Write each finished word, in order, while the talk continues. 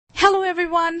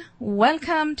everyone.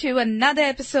 Welcome to another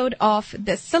episode of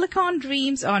The Silicon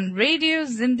Dreams on Radio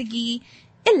Zindagi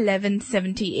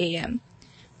 1170 AM.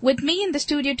 With me in the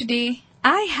studio today,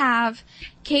 I have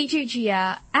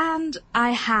Kezheng and I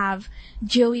have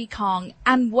Joey Kong.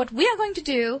 And what we are going to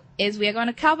do is we are going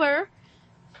to cover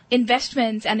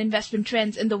investments and investment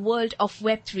trends in the world of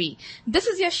Web3. This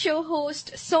is your show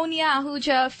host, Sonia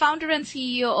Ahuja, founder and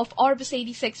CEO of Orbis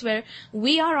 86, where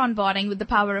we are onboarding with the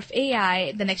power of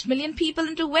AI, the next million people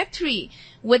into Web3.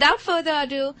 Without further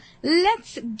ado,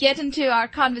 let's get into our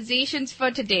conversations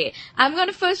for today. I'm going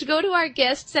to first go to our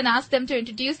guests and ask them to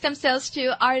introduce themselves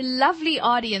to our lovely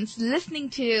audience listening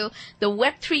to the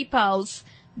Web3 Pulse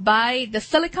by the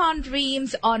Silicon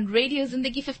Dreams on Radio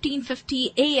Zindagi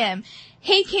 1550 AM.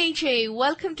 Hey KJ,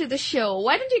 welcome to the show.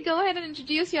 Why don't you go ahead and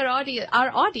introduce our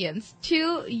audience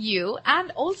to you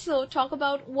and also talk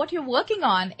about what you're working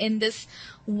on in this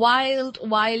wild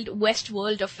west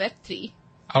world of Web3.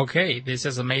 Okay, this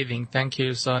is amazing. Thank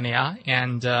you, Sonia.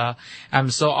 And I'm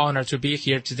so honored to be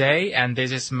here today. And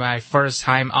this is my first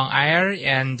time on air,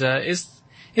 and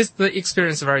it's the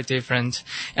experience very different.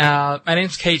 My name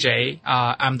is KJ.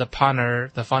 I'm the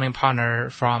founding partner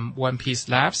from One Piece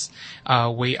Labs.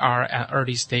 We are an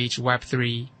early stage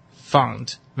Web3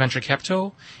 fund, venture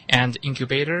capital and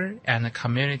incubator and a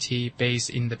community based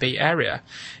in the Bay Area.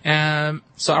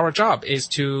 So our job is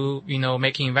to,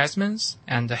 making investments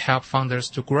and help founders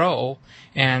to grow.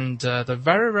 And the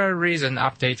very, very recent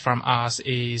update from us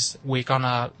is we're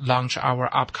gonna launch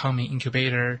our upcoming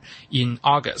incubator in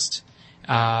August.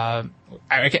 I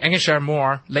can share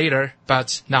more later,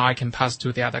 but now I can pass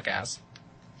to the other guys.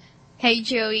 Hey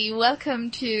Joey,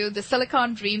 welcome to the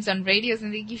Silicon Dreams on Radio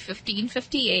Zindagi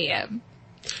 1550 AM.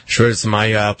 Sure, it's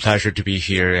my pleasure to be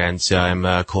here, and I'm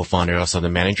a co-founder, also the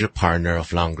manager partner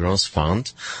of Long Growth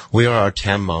Fund. We are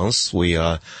 10 months. We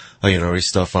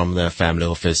start from the family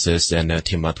offices and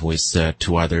team up with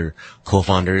two other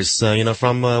co-founders,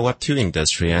 from Web2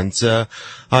 industry. And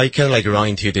I kind of run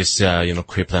into this,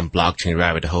 crypto and blockchain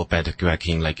rabbit hole back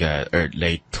in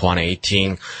late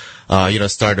 2018.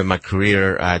 Started my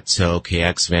career at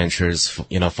OKX Ventures,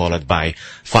 followed by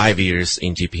 5 years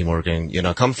in JP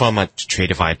Morgan. Come from a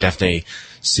TradeFi, definitely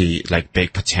see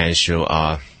big potential,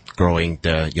 growing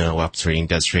the, Web3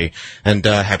 industry, and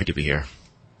happy to be here.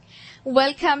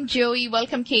 Welcome, Joey.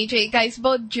 Welcome, KJ. Guys,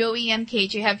 both Joey and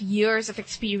KJ have years of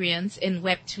experience in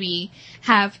Web3,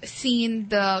 have seen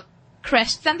the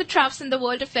crests and the troughs in the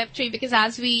world of Web3, because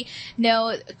as we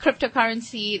know,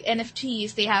 cryptocurrency,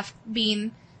 NFTs, they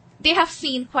have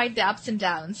seen quite the ups and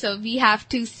downs. So we have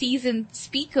two seasoned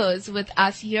speakers with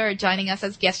us here joining us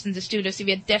as guests in the studio. So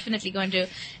we are definitely going to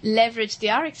leverage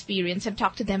their experience and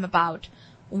talk to them about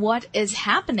what is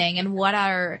happening and what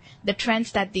are the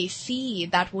trends that they see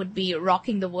that would be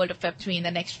rocking the world of Web3 in the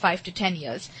next 5 to 10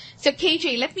 years. So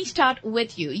KJ, let me start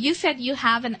with you. You said you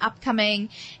have an upcoming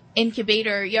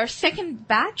incubator, your second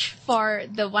batch for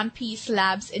the One Piece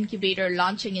Labs incubator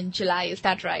launching in July. Is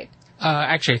that right?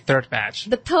 Actually, third batch.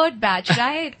 The third batch,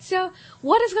 right? So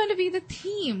what is going to be the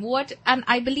theme? And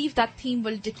I believe that theme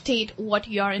will dictate what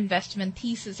your investment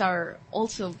thesis are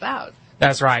also about.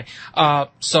 That's right.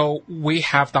 So we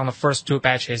have done the first two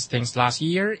batches since last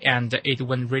year, and it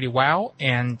went really well.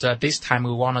 And this time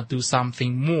we want to do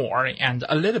something more and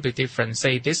a little bit different.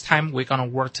 Say this time we're going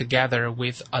to work together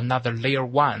with another layer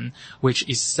one, which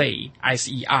is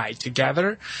SEI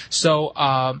together. So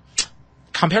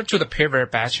compared to the previous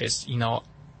batches,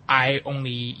 I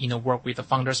only, work with the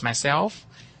founders myself.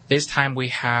 This time we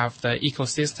have the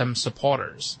ecosystem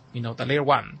supporters, the layer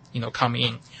one, come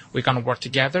in. We're going to work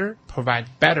together,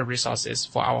 provide better resources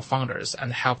for our founders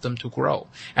and help them to grow.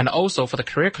 And also for the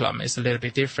curriculum, it's a little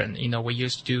bit different. We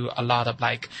used to do a lot of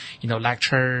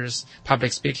lectures,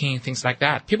 public speaking, things like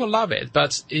that. People love it,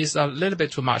 but it's a little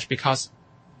bit too much because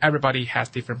everybody has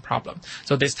different problems.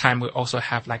 So this time we also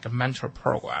have a mentor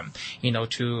program,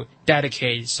 to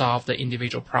solve the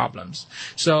individual problems.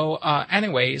 So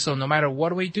anyway, so no matter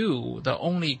what we do, the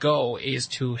only goal is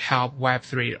to help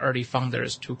Web3 early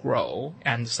founders to grow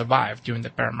and survive during the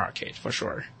bear market for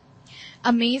sure.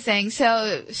 Amazing.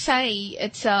 So say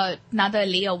it's another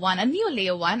layer one, a new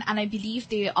layer one, and I believe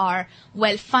they are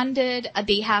well funded.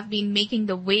 They have been making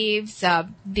the waves.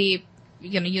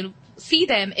 You see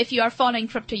them. If you are following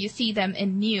crypto, you see them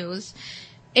in news.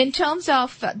 In terms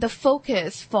of the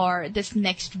focus for this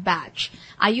next batch,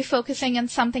 are you focusing on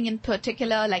something in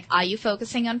particular? Are you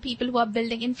focusing on people who are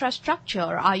building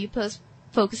infrastructure? Are you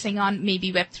focusing on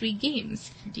maybe Web3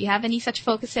 games. Do you have any such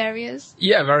focus areas?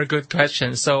 Yeah, very good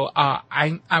question. So,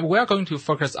 we are going to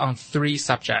focus on 3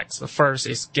 subjects. The first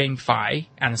is GameFi,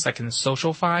 and the second is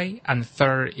SocialFi, and the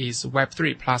third is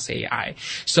Web3 plus AI.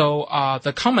 So,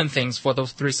 the common things for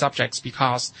those 3 subjects,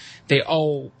 because they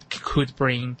all could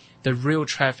bring the real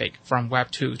traffic from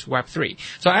Web 2 to Web 3.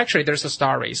 So actually there's a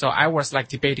story. So I was like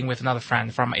debating with another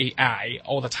friend from AI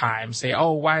all the time, say,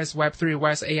 oh, why is Web 3,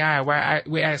 why is AI, why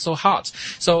AI so hot?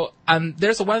 So,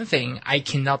 there's one thing I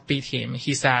cannot beat him.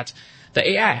 He said the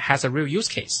AI has a real use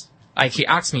case. Like he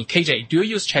asked me, KJ, do you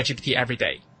use ChatGPT every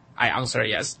day? I answer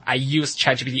yes. I use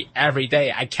ChatGPT every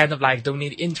day. I kind of like don't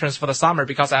need interns for the summer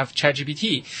because I have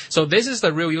ChatGPT. So this is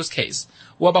the real use case.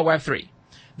 What about Web 3?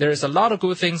 There's a lot of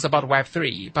good things about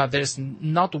Web3, but there's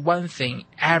not one thing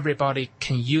everybody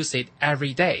can use it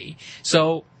every day.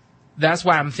 So that's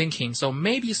why I'm thinking, so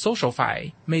maybe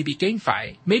SocialFi, maybe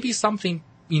GameFi, maybe something,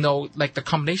 like the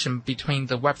combination between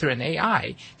the Web3 and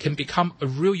AI can become a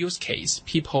real use case.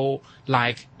 People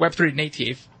like Web3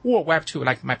 native or Web2,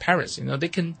 like my parents, they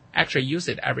can actually use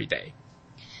it every day.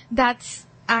 That's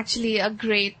actually a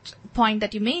great point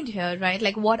that you made here, right?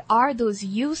 Like, what are those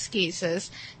use cases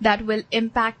that will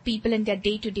impact people in their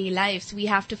day-to-day lives? We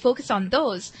have to focus on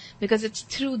those because it's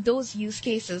through those use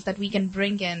cases that we can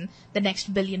bring in the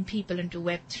next billion people into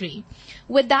Web3.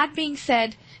 With that being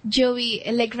said, Joey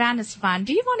Legrand's fan,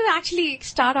 do you want to actually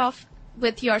start off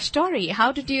with your story?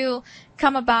 How did you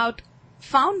come about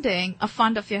founding a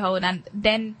fund of your own, and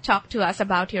then talk to us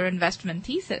about your investment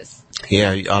thesis?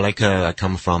 Yeah, I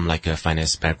come from like a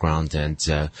finance background, and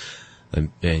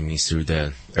through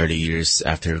the early years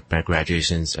after my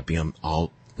graduations, I've been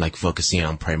all like focusing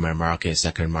on primary market,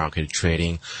 secondary market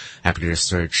trading, equity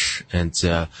research, and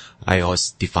I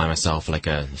always define myself like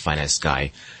a finance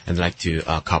guy, and like to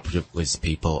cooperate with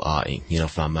people,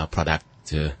 from a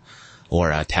product or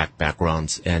a tech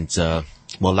background, and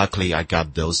luckily I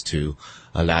got those 2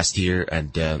 last year,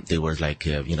 and they were like,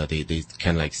 they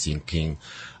kind of like thinking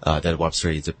that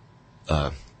Web3 is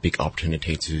a big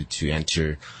opportunity to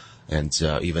enter. And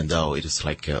even though it is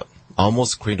like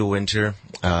almost cradle winter,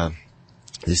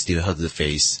 they still have the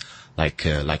face like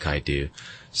I do.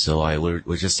 So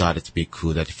we just thought it'd be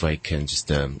cool that if I can just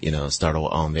start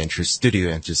our own venture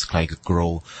studio and just like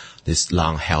grow this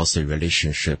long healthy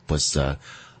relationship with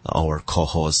our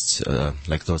co-hosts,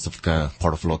 like those of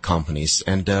portfolio companies.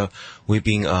 And we've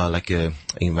been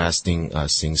investing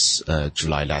since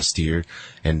July last year,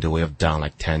 and we have done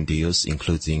like 10 deals,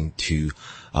 including 2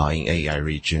 in AI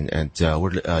region, and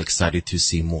we're excited to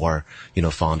see more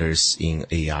founders in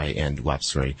AI and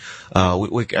Web3.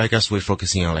 I guess we're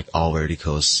focusing on like all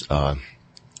verticals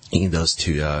in those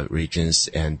 2 regions,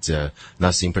 and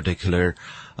nothing particular.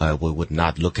 We would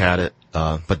not look at it.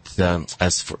 But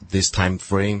as for this time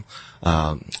frame,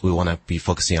 we want to be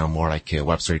focusing on more like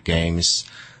Web3 games,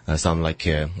 some like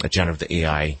generative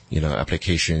AI,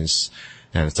 applications,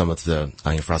 and some of the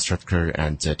infrastructure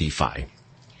and DeFi.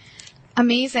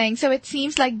 Amazing. So it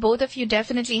seems like both of you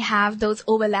definitely have those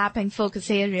overlapping focus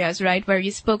areas, right? Where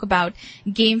you spoke about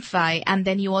GameFi, and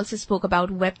then you also spoke about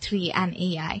Web3 and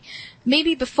AI.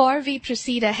 Maybe before we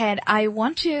proceed ahead, I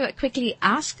want to quickly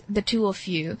ask the 2 of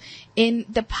you, in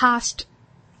the past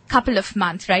couple of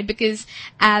months, right? Because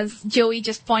as Joey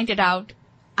just pointed out,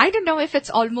 I don't know if it's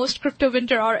almost crypto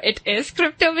winter or it is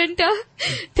crypto winter.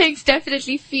 Things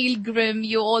definitely feel grim.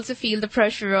 You also feel the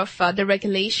pressure of the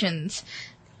regulations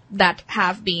that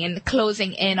have been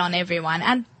closing in on everyone.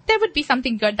 And there would be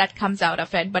something good that comes out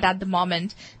of it, but at the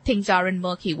moment, things are in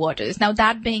murky waters. Now,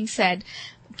 that being said,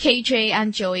 KJ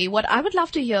and Joey, what I would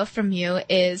love to hear from you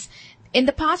is, in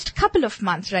the past couple of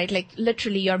months, right, like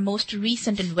literally your most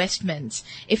recent investments,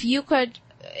 if you could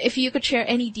share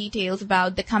any details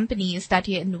about the companies that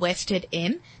you invested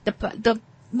in, the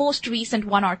most recent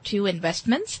 1 or 2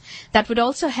 investments, that would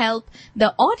also help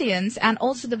the audience and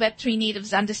also the Web3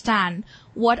 natives understand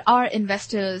what are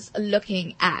investors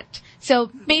looking at. So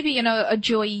maybe,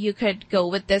 Joey, you could go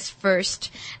with this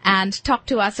first and talk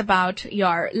to us about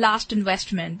your last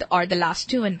investment or the last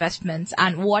 2 investments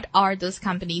and what are those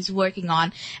companies working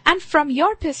on. And from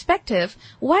your perspective,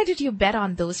 why did you bet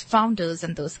on those founders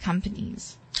and those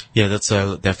companies? Yeah, that's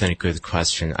a definitely good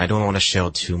question. I don't want to share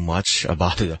too much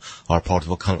about our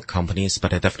portfolio companies,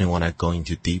 but I definitely want to go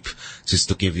into deep just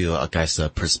to give you, a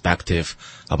perspective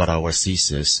about our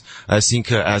thesis. I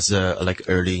think as like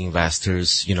early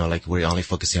investors, we're only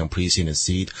focusing on pre-seed and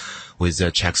seed, with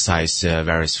the check size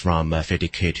varies from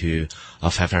 50K to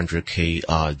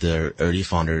 500K. The early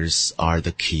founders are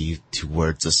the key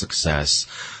towards the success.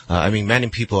 Many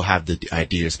people have the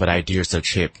ideas, but ideas are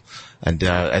cheap. And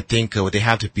I think they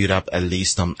have to build up at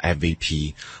least some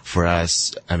MVP for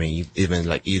us. Even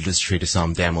like illustrate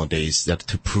some demo days that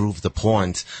to prove the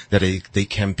point that they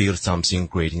can build something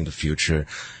great in the future.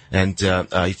 And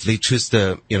if they choose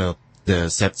the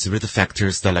several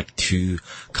factors that are like too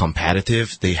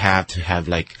competitive, they have to have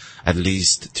like at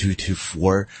least 2 to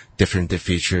 4 different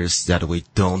features that we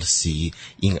don't see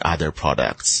in other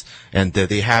products. And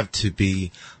they have to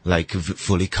be like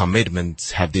fully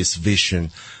commitment, have this vision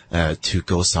to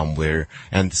go somewhere.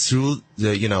 And through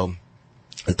the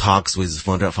talks with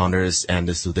founders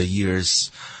and through the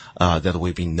years that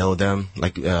we've been know them,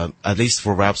 like at least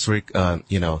for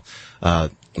Web3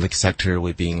 like sector,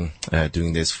 we've been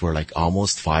doing this for like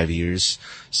almost 5 years.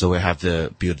 So we have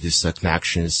to build these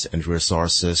connections and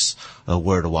resources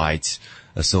worldwide.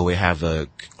 So we have a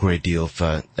great deal of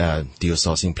deal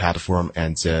sourcing platform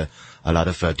and a lot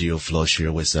of deal flow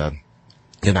share with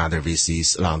other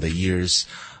VCs along the years.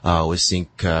 We think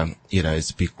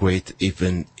it'd be great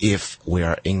even if we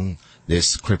are in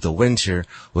this crypto winter,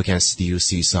 we can still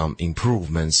see some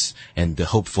improvements, and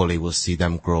hopefully we'll see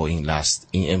them grow in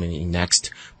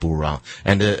next bull run.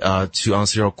 And to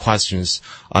answer your questions,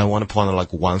 I want to point out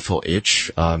like one for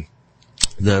each.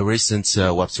 The recent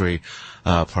Web3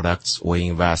 products we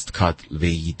invest called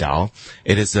VE-DAO.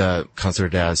 It is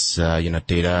considered as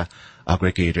data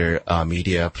aggregator,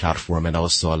 media platform, and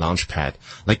also a launchpad.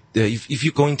 Like if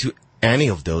you go into any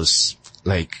of those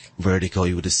like vertical,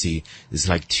 you would see it's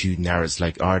like too narrow. It's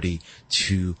like already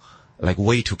too like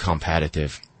way too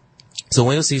competitive. So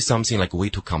when you see something like way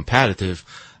too competitive,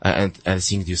 and I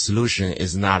think the solution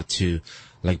is not to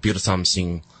like build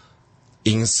something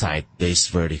inside this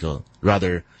vertical.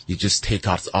 Rather, you just take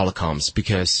out the outcomes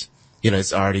because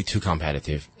it's already too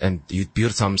competitive, and you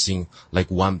build something like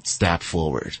one step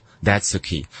forward. That's the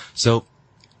key. So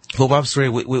for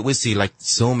Web3, we see like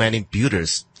so many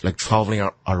builders like traveling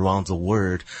around the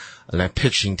world, like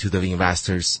pitching to the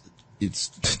investors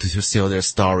to sell their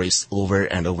stories over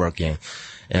and over again.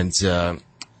 And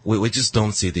we just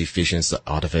don't see the efficiency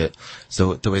out of it.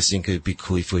 So do I think it'd be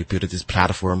cool if we build this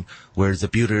platform where the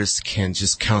builders can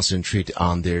just concentrate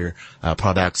on their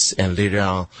products, and later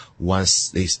on, once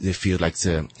they feel like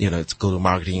it's go to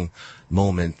marketing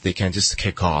moment, they can just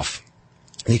kick off.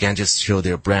 You can just show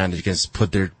their brand. You can just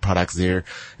put their products there,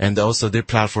 and also their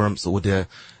platforms would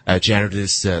generate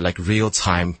this like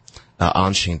real-time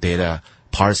on-chain data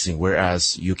parsing.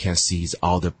 Whereas you can see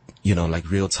all the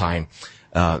like real-time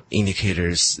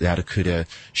indicators that could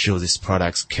show these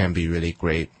products can be really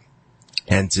great.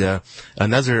 And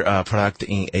another product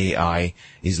in AI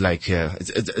is like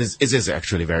it is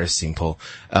actually very simple.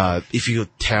 If you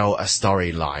tell a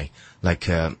storyline, like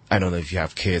I don't know if you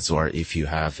have kids or if you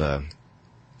have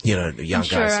young guys. I'm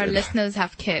sure our listeners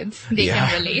have kids. They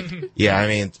can relate.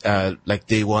 Yeah, like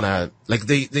they wanna, like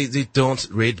they don't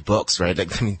read books, right? Like,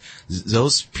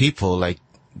 those people like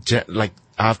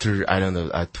after,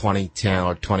 2010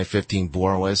 or 2015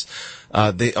 born was,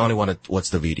 they only want to watch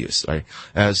the videos,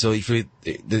 right? So if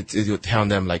you tell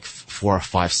them like 4 or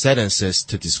 5 sentences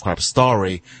to describe a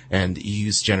story and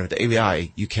use generative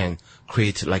AI, you can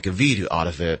create like a video out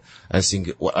of it. I think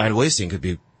it'd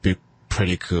be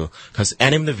pretty cool, because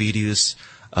animated videos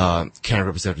can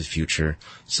represent the future.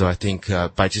 So I think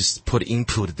by just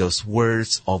input those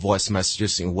words or voice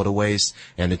messages in what ways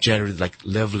and generate like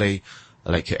lovely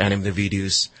like animated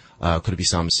videos could be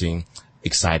something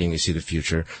exciting to see the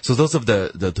future. So those are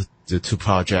the 2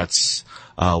 projects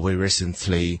we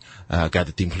recently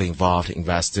got deeply involved,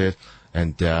 invested,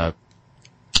 and that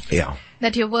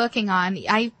you're working on.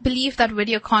 I believe that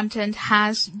video content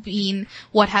has been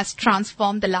what has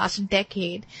transformed the last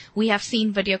decade. We have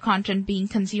seen video content being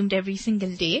consumed every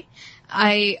single day.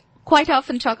 I quite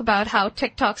often talk about how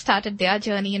TikTok started their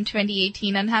journey in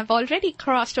 2018 and have already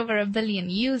crossed over 1 billion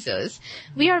users.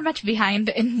 We are much behind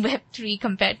in Web3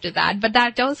 compared to that, but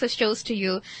that also shows to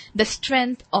you the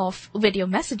strength of video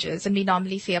messages. And we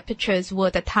normally say a picture is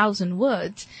worth 1,000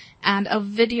 words, and a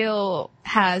video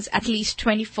has at least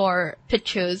 24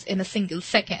 pictures in a single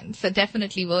second. So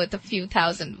definitely worth a few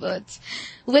thousand words.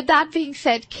 With that being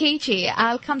said, KJ,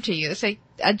 I'll come to you. So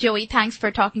Joey, thanks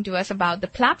for talking to us about the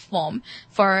platform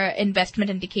for investment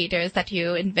indicators that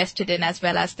you invested in, as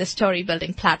well as the story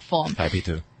building platform. Happy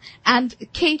to. And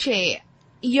KJ,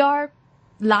 your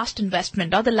last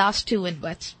investment or the last 2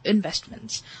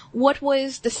 investments, what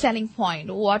was the selling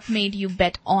point? What made you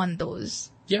bet on those?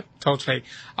 Yeah, totally.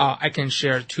 I can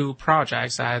share 2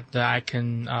 projects that I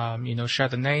can, share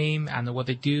the name and what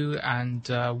they do and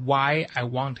why I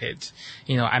want it.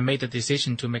 I made the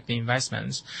decision to make the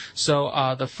investments. So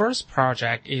the first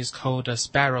project is called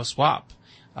Sparrow Swap.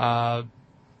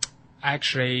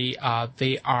 Actually,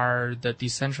 they are the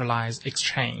decentralized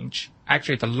exchange.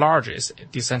 Actually, the largest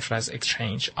decentralized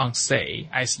exchange on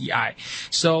SEI.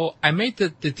 So I made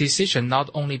the decision not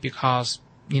only because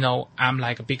I'm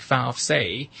like a big fan of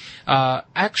SEI.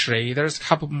 Actually, there's a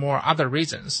couple more other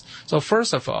reasons. So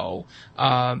first of all,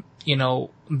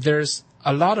 there's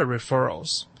a lot of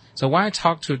referrals. So when I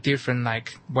talk to different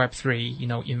like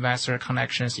Web3, investor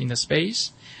connections in the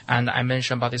space, and I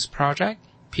mention about this project,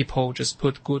 people just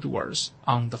put good words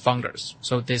on the founders.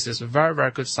 So this is a very,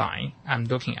 very good sign I'm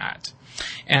looking at.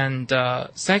 And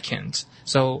second,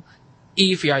 so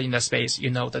if you are in the space,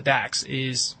 the DEX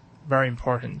is very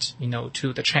important,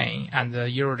 to the chain, and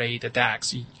usually the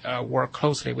DEX work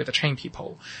closely with the chain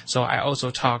people. So I also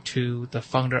talked to the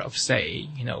founder of SEI,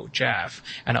 Jeff,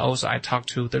 and also I talked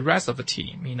to the rest of the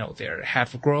team, their head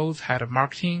of growth, head of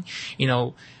marketing.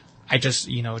 I just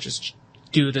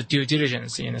do the due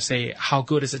diligence and say, how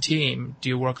good is the team? Do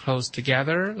you work close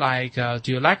together? Like, do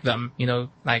you like them?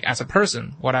 Like as a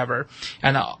person, whatever.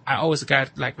 And I always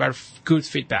get like very good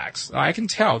feedbacks. I can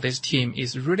tell this team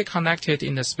is really connected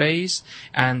in the space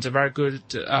and very good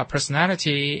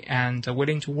personality and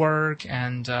willing to work,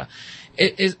 and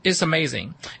it's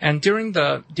amazing. And during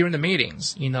the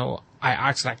meetings, I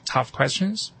ask like tough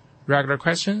questions, regular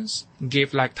questions,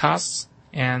 give like tasks,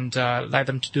 and let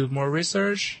them to do more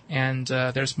research, and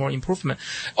there's more improvement.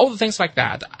 All the things like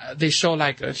that, they show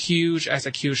like a huge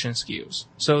execution skills.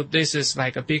 So this is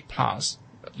like a big plus,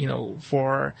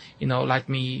 for, like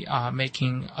me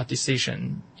making a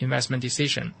investment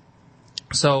decision.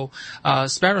 So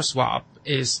Sparrow Swap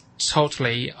is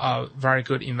totally a very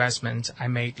good investment I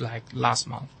made like last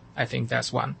month. I think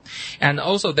that's one. And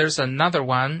also there's another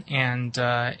one, and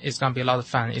it's going to be a lot of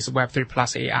fun. It's Web3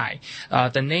 plus AI.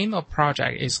 The name of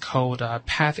project is called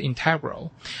Path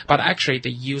Integral, but actually they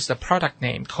use the product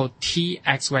name called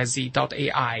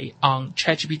TXYZ.ai on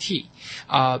ChatGPT.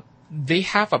 They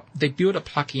built a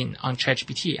plugin on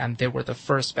ChatGPT, and they were the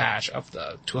first batch of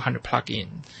the 200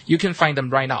 plugin. You can find them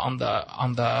right now on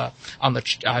the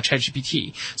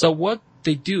ChatGPT. So what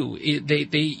they do is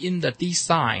they in the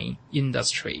design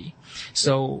industry.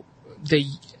 So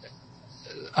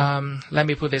let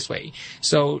me put it this way.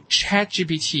 So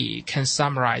ChatGPT can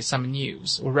summarize some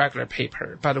news or regular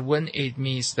paper, but when it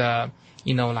means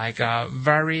like a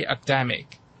very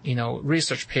academic,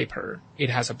 research paper, it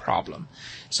has a problem.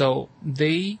 So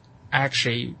they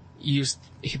actually use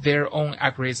their own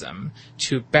algorithm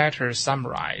to better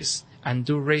summarize and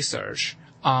do research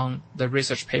on the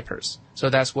research papers.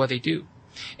 So that's what they do.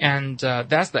 And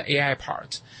that's the AI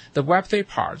part. The Web3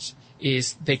 part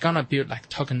is they're going to build like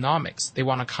tokenomics. They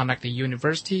want to connect the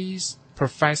universities,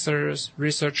 professors,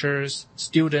 researchers,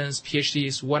 students,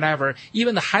 PhDs, whatever,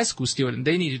 even the high school student,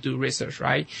 they need to do research,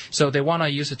 right? So they want to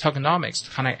use the tokenomics to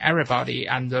connect everybody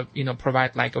and,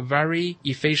 provide like a very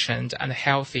efficient and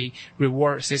healthy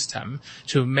reward system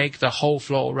to make the whole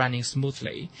flow running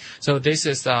smoothly. So this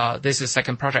is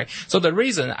second project. So the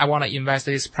reason I want to invest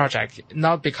in this project,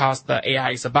 not because the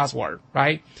AI is a buzzword,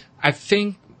 right? I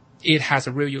think it has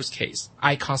a real use case.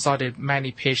 I consulted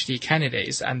many PhD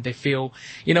candidates, and they feel,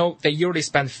 they usually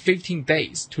spend 15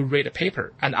 days to read a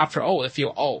paper. And after all, they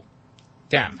feel, oh,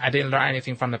 damn, I didn't learn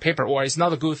anything from the paper, or it's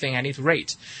not a good thing I need to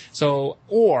rate. So,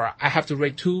 or I have to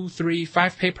rate 2, 3,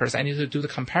 5 papers. I need to do the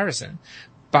comparison.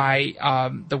 By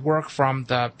the work from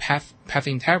the Path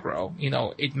Integral,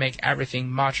 it make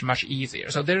everything much, much easier.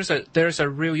 So there's a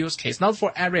real use case, not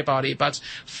for everybody, but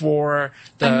for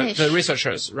the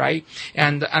researchers, right?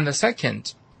 And the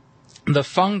second, the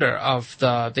founder of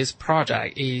this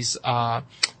project is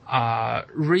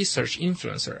research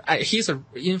influencer. He's an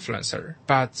influencer,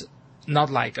 but not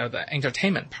like the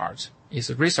entertainment part. It's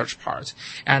a research part,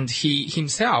 and he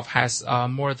himself has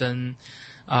more than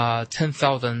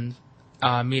 10,000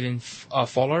 million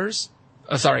followers.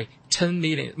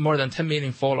 More than 10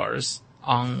 million followers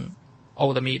on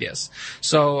all the medias.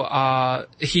 So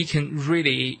he can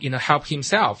really, help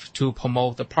himself to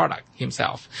promote the product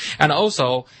himself. And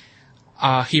also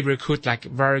he recruit like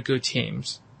very good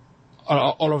teams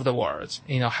all over the world,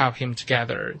 help him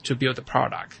together to build the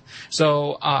product.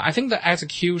 So I think the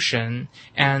execution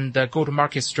and the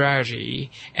go-to-market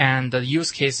strategy and the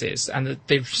use cases, and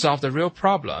they've solved the real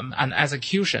problem and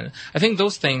execution. I think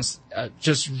those things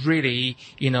just really,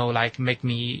 make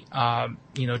me,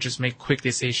 just make quick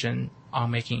decision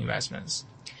on making investments.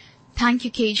 Thank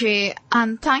you, KJ,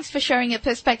 and thanks for sharing your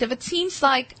perspective. It seems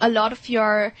like a lot of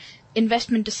your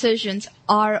investment decisions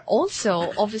are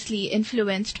also obviously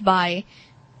influenced by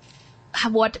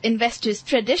what investors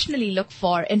traditionally look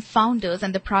for in founders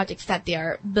and the projects that they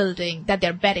are building, that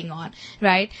they're betting on,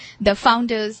 right? The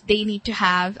founders, they need to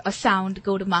have a sound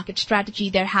go-to-market strategy.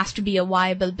 There has to be a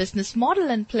viable business model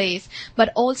in place,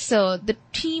 but also the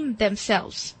team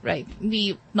themselves, right?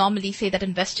 We normally say that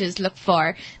investors look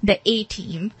for the A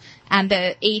team, and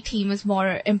the A team is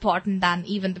more important than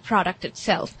even the product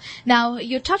itself. Now,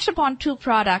 you touched upon two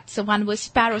products. So one was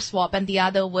SparrowSwap and the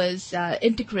other was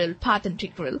Integral, Path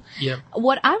Integral. Yeah.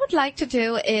 What I would like to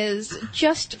do is,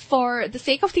 just for the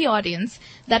sake of the audience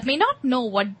that may not know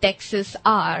what DEXs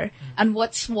are and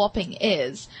what swapping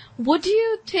is, would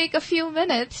you take a few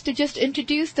minutes to just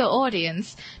introduce the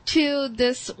audience to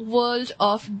this world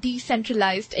of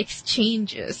decentralized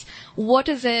exchanges? What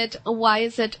is it? Why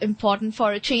is it important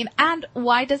for a chain? And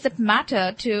why does it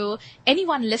matter to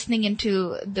anyone listening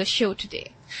into the show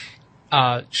today?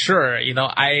 Sure.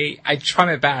 I try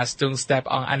my best to step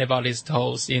on anybody's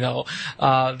toes.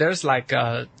 There's like,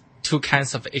 two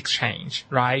kinds of exchange,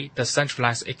 right? The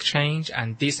centralized exchange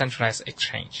and decentralized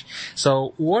exchange.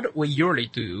 So what we usually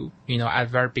do, at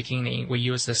the very beginning, we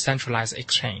use the centralized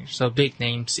exchange. So big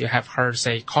names you have heard,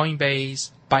 say Coinbase,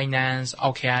 Binance,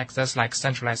 OKX, that's like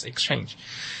centralized exchange.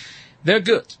 They're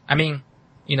good. I mean,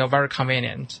 very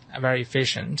convenient, very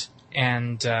efficient.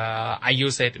 And I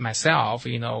use it myself,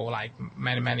 like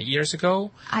many years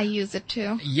ago. I use it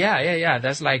too. Yeah.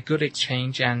 That's like good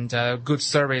exchange and good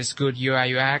service, good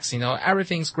UI UX.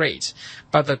 Everything's great.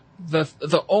 But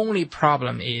the only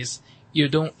problem is you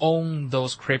don't own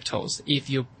those cryptos. If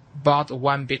you bought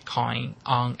one Bitcoin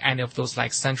on any of those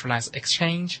like centralized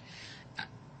exchange,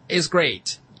 it's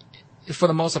great. For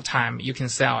the most of the time, you can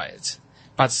sell it.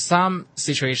 But some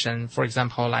situation, for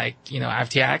example, like,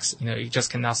 FTX, you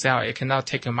just cannot sell it. You cannot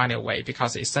take your money away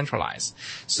because it's centralized.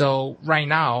 So right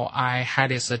now, I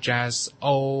highly suggest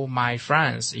all my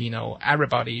friends,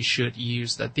 everybody should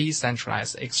use the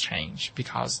decentralized exchange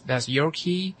because that's your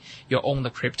key. You own the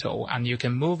crypto and you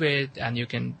can move it and you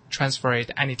can transfer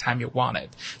it anytime you want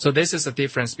it. So this is the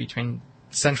difference between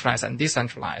centralized and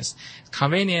decentralized.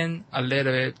 Convenient, a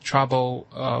little bit trouble,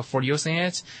 for using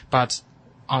it, but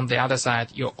on the other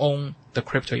side, you own the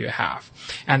crypto you have.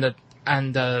 And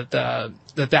the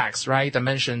DEX, right? I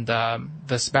mentioned the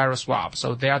SparrowSwap.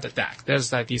 So they are the DEX. There's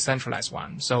the decentralized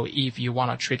one. So if you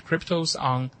want to trade cryptos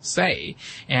on Say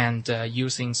and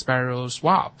using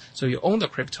SparrowSwap, so you own the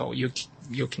crypto,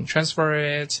 you can transfer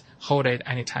it, hold it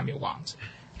anytime you want.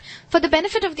 For the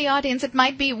benefit of the audience, it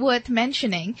might be worth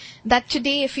mentioning that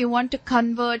today, if you want to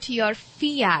convert your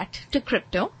fiat to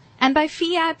crypto, and by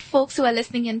fiat, folks who are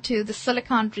listening into the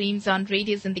Silicon Dreams on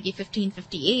Radio Zindagi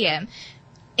 1550 AM,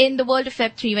 in the world of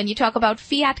Web3, when you talk about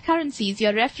fiat currencies,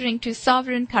 you're referring to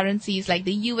sovereign currencies like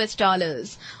the US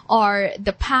dollars or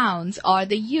the pounds or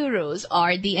the euros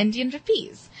or the Indian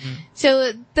rupees.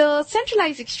 So the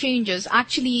centralized exchanges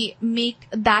actually make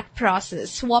that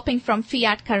process, swapping from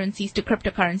fiat currencies to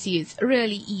cryptocurrencies,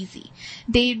 really easy.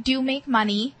 They do make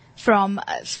money from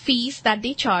fees that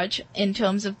they charge in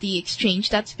terms of the exchange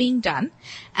that's being done.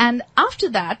 And after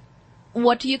that,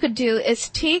 what you could do is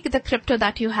take the crypto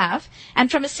that you have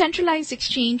and from a centralized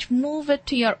exchange, move it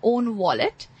to your own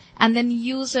wallet and then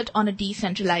use it on a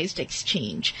decentralized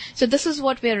exchange. So this is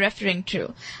what we're referring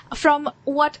to. From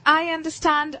what I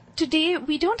understand today,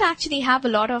 we don't actually have a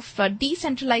lot of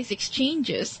decentralized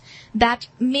exchanges that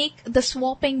make the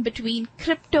swapping between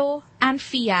crypto and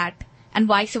fiat and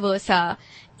vice versa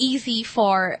easy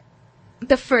for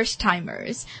the first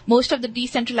timers. Most of the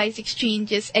decentralized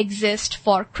exchanges exist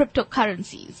for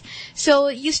cryptocurrencies. So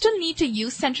you still need to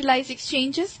use centralized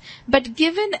exchanges, but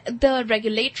given the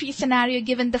regulatory scenario,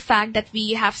 given the fact that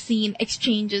we have seen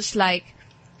exchanges like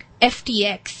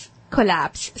FTX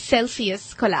collapse,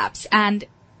 Celsius collapse, and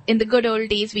in the good old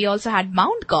days, we also had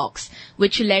Mt. Gox,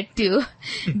 which led to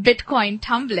Bitcoin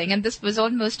tumbling, and this was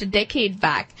almost a decade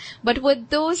back. But with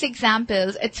those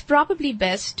examples, it's probably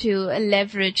best to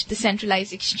leverage the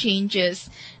centralized exchanges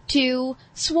to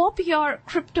swap your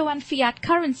crypto and fiat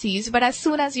currencies. But as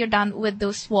soon as you're done with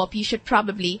those swap, you should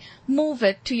probably move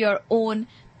it to your own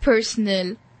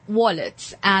personal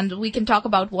wallets. And we can talk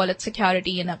about wallet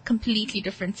security in a completely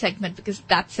different segment because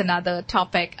that's another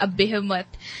topic, a behemoth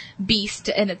beast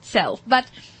in itself. But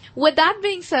with that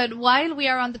being said, while we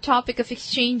are on the topic of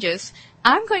exchanges,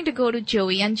 I'm going to go to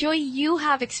Joey. And Joey, you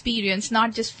have experience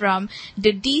not just from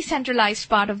the decentralized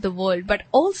part of the world, but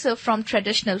also from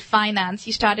traditional finance.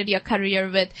 You started your career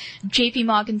with JP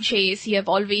Morgan Chase. You have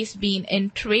always been in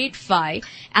TradeFi,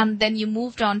 and then you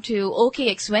moved on to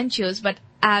OKX Ventures. But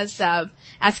as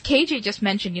KJ just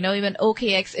mentioned, even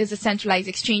OKX is a centralized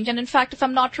exchange. And in fact, if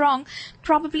I'm not wrong,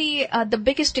 probably the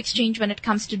biggest exchange when it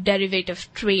comes to derivative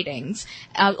tradings.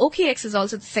 OKX is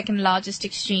also the second largest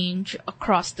exchange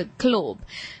across the globe.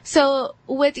 So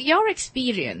with your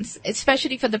experience,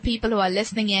 especially for the people who are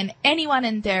listening in, anyone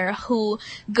in there who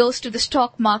goes to the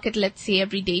stock market, let's say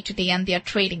every day today, and they are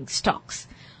trading stocks,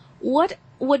 what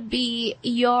would be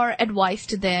your advice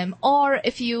to them? Or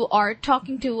if you are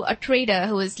talking to a trader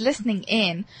who is listening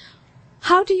in,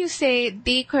 how do you say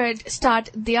they could start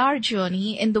their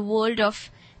journey in the world of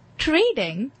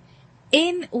trading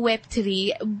in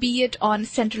Web3, be it on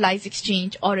centralized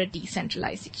exchange or a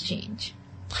decentralized exchange?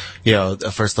 Yeah,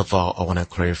 first of all, I want to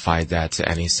clarify that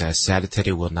any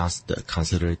Saturday will not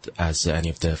consider it as any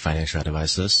of the financial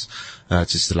advisors.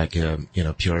 Just like,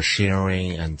 pure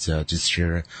sharing and just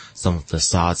share some of the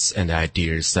thoughts and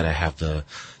ideas that I have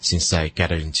since I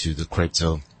got into the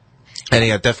crypto. And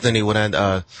yeah, definitely when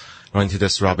I run into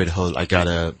this rabbit hole, I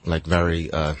got very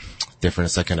different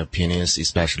second opinions,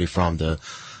 especially from the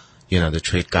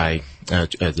trade guy, the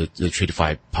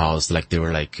TradeFi pals, they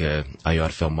were are you out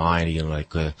of your mind? You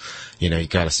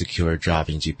got a secure job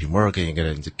in JP Morgan, you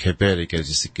gotta keep it, you gotta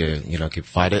just, keep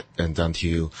fight it. And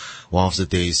until one of the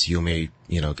days you may,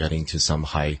 get into some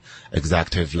high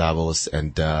executive levels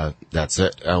and, that's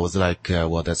it. I was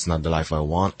well, that's not the life I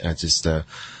want. And just,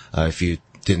 if you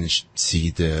didn't see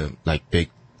the, big,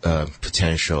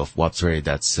 potential of Web3,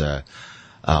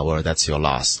 that's your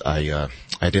loss. I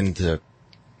didn't,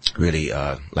 really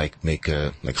make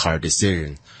a hard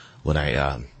decision when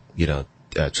I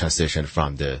transitioned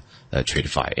from the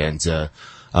TradeFi. And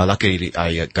luckily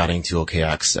I got into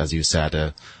OKX, as you said.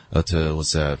 It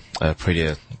was a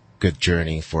pretty good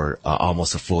journey for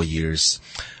almost 4 years,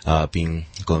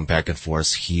 going back and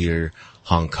forth here,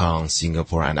 Hong Kong,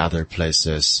 Singapore, and other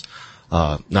places.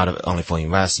 Not only for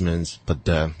investments, but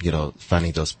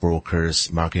finding those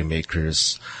brokers, market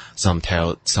makers.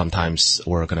 Sometimes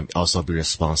we're going to also be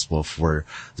responsible for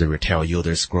the retail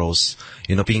users' growth.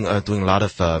 Doing a lot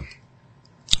of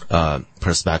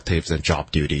perspectives and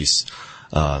job duties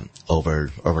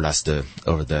over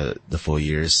the 4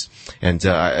 years. And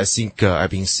I think I've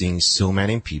been seeing so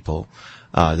many people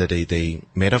that they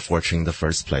made a fortune in the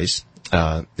first place.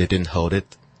 They didn't hold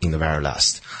it in the very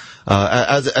last.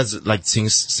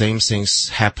 Same things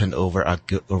happen over and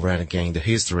again in the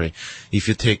history. If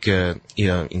you take,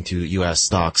 into U.S.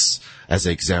 stocks as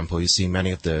an example, you see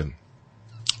many of the,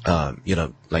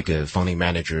 funding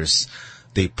managers,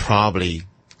 they probably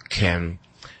can,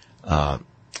 have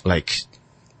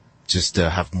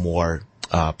more,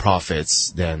 profits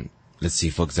than, let's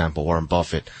see, for example, Warren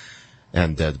Buffett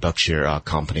and the Berkshire,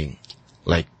 company.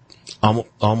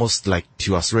 Almost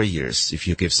 2 or 3 years, if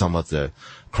you give some of the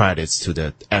credits to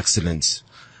the excellent,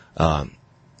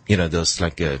 those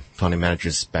funding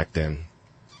managers back then.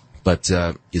 But,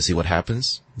 you see what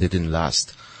happens? They didn't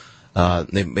last.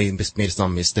 They made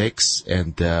some mistakes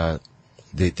and,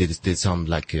 they did some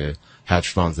hedge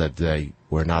funds that they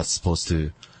were not supposed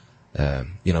to,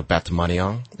 bet money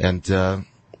on, and,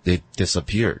 they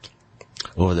disappeared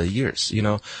over the years.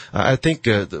 I think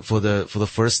for the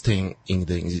first thing in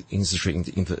the industry, in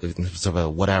terms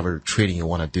of whatever trading you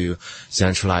want to do,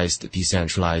 centralized,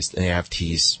 decentralized,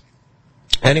 NFTs,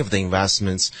 any of the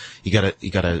investments, you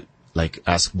gotta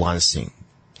ask one thing.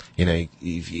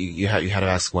 You had to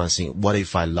ask one thing: what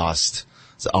if I lost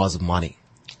all the money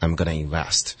I'm gonna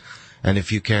invest? And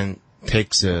if you can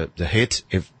take the hit,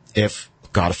 if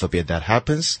God forbid that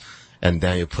happens, and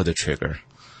then you pull the trigger.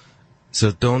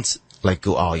 So don't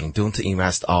go all in. Don't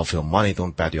invest all of your money.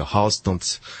 Don't bet your house.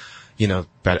 Don't,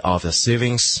 bet all of the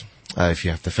savings. If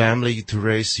you have the family to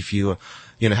raise, if you,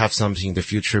 have something in the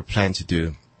future plan to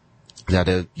do,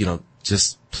 that,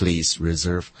 just please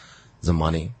reserve the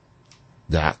money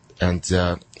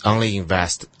and only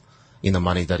invest in the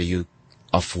money that you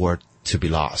afford to be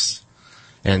lost.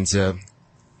 And,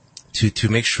 to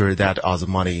make sure that all the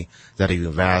money that you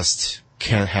invest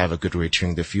can have a good return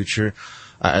in the future,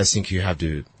 I think you have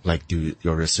to do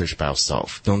your research by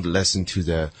yourself. Don't listen to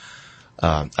the,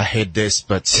 I hate this,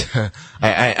 but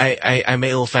I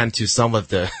may offend to some of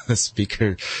the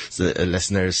speakers, the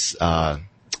listeners,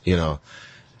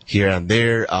 here and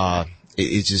there.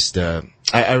 It's just,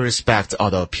 I respect all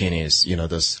the opinions,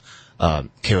 those,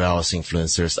 KOLs,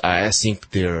 influencers. I think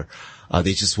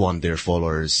they just want their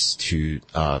followers to,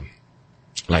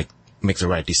 make the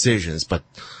right decisions, but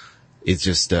it's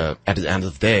just, at the end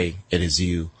of the day, it is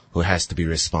you who has to be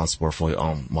responsible for your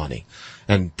own money.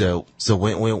 And, so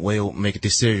when you make a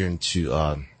decision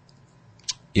to,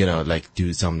 like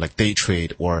do some like day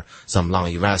trade or some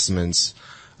long investments,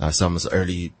 some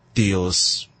early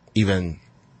deals, even,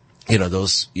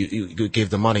 those, you give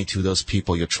the money to those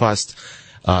people you trust,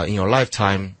 in your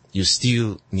lifetime, you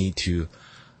still need to,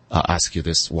 ask you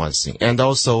this one thing. And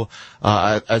also,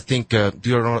 I think,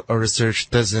 doing research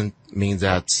doesn't mean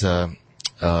that,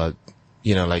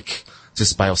 like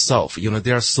just by yourself.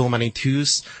 There are so many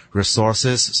tools,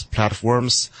 resources,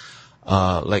 platforms,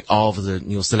 like all of the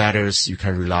newsletters you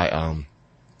can rely on.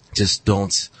 Just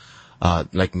don't,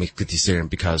 like make a decision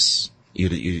because you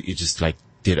just like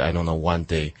did, I don't know, one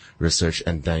day research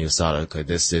and then you thought, okay,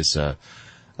 this is it.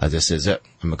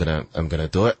 I'm gonna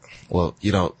do it. Well,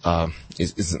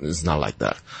 it's not like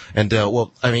that. And,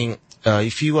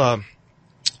 if you are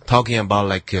talking about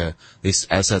like, this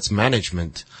assets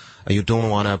management, you don't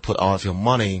want to put all of your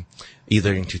money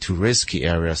either into too risky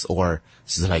areas or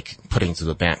just like put into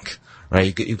the bank,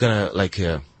 right? You're gonna like,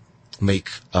 make,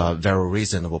 very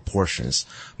reasonable portions.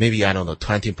 Maybe, I don't know,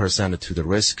 20% to the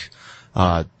risk,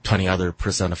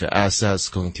 20% of your assets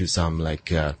going to some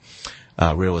like,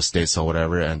 real estates or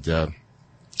whatever, and,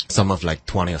 some of like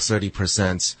 20 or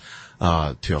 30%,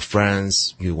 to your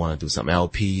friends. You want to do some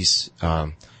LPs,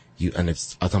 and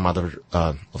it's some other,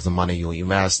 of the money you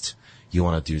invest. You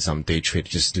want to do some day trade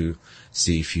just to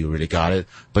see if you really got it.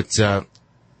 But,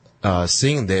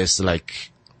 seeing this,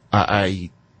 like,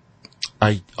 I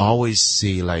always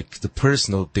see like the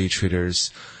personal day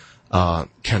traders,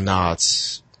 cannot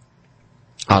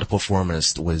outperform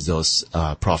us with those,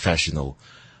 professional,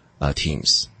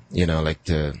 teams. Like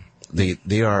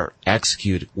they are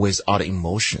executed without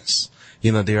emotions. I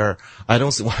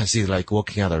don't want to see like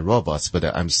working out robots, but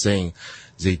I'm saying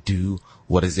they do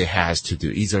what they has to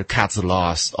do. Either cut the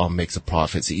loss or make the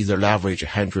profits, either leverage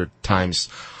 100 times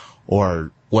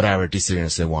or whatever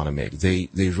decisions they want to make.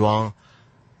 They run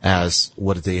as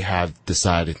what they have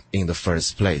decided in the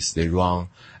first place. They run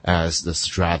as the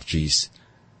strategies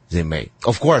they make.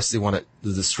 Of course,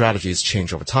 the strategies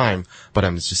change over time, but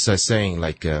I'm just saying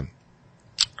like,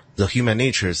 the human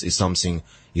nature is something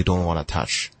you don't want to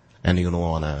touch and you don't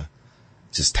want to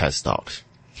just test out.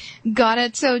 Got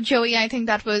it. So, Joey, I think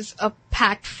that was a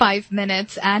packed 5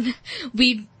 minutes, and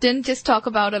we didn't just talk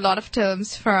about a lot of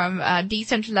terms from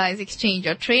decentralized exchange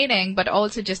or trading, but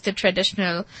also just the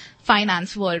traditional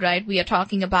finance world, right? We are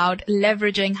talking about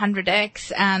leveraging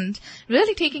 100x and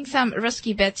really taking some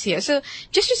risky bets here. So,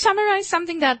 just to summarize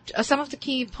something that some of the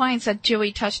key points that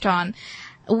Joey touched on,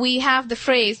 we have the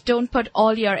phrase, don't put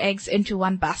all your eggs into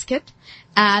one basket.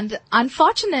 And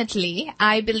unfortunately,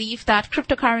 I believe that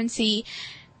cryptocurrency,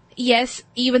 yes,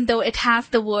 even though it has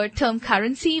the term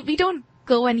currency, we don't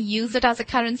go and use it as a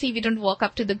currency. We don't walk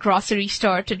up to the grocery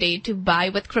store today to buy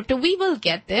with crypto. We will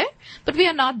get there, but we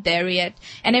are not there yet.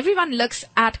 And everyone looks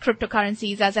at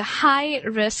cryptocurrencies as a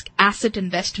high-risk asset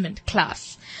investment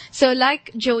class. So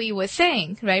like Joey was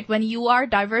saying, right, when you are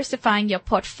diversifying your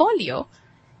portfolio,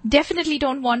 definitely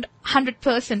don't want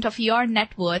 100% of your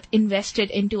net worth invested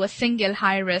into a single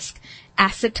high-risk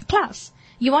asset class.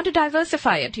 You want to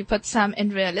diversify it. You put some in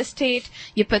real estate.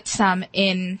 You put some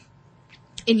in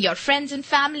your friends and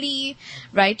family,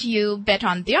 right? You bet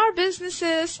on their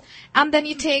businesses, and then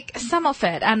you take some of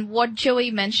it. And what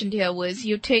Joey mentioned here was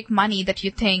you take money that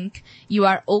you think you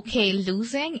are okay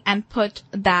losing and put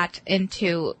that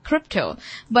into crypto.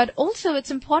 But also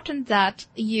it's important that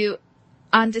you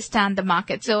understand the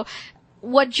market. So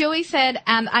what Joey said,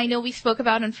 and I know we spoke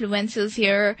about influencers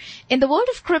here, in the world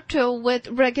of crypto with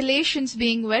regulations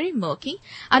being very murky,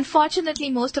 unfortunately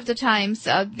most of the times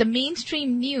the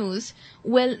mainstream news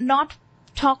will not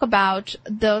talk about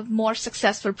the more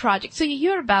successful projects. So you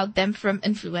hear about them from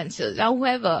influencers.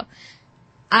 However,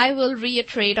 I will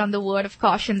reiterate on the word of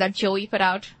caution that Joey put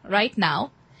out right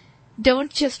now.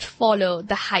 Don't just follow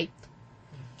the hype.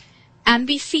 And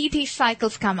we see these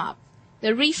cycles come up.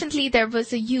 Recently, there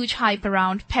was a huge hype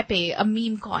around Pepe, a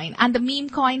meme coin. And the meme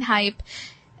coin hype,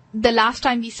 the last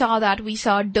time we saw that, we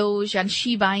saw Doge and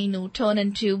Shiba Inu turn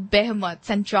into behemoths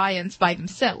and giants by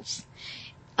themselves.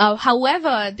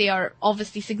 However, they are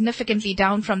obviously significantly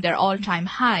down from their all-time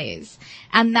highs.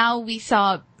 And now we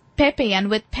saw Pepe, and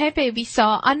with Pepe, we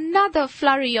saw another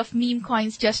flurry of meme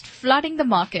coins just flooding the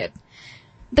market.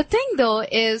 The thing, though,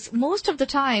 is most of the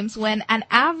times when an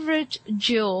average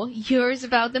Joe hears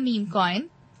about the meme coin,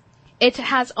 it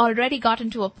has already gotten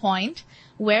to a point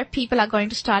where people are going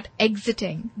to start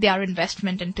exiting their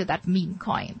investment into that meme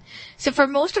coin. So for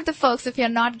most of the folks, if you're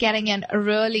not getting in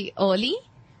really early,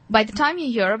 by the time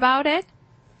you hear about it,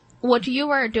 what you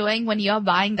are doing when you're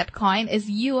buying that coin is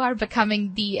you are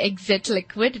becoming the exit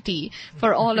liquidity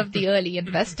for all of the early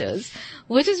investors,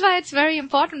 which is why it's very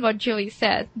important what Joey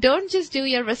said. Don't just do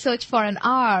your research for an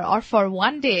hour or for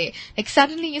one day. Like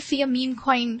suddenly you see a meme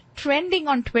coin trending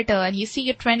on Twitter and you see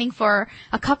it trending for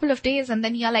a couple of days and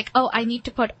then you're like, oh, I need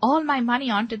to put all my money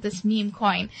onto this meme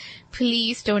coin.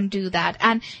 Please don't do that.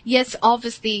 And yes,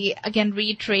 obviously, again,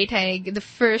 reiterating the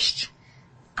first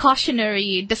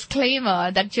cautionary disclaimer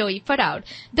that Joey put out.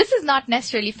 This is not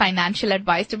necessarily financial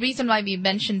advice. The reason why we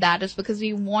mentioned that is because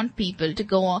we want people to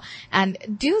go and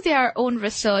do their own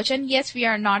research. And yes, we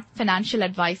are not financial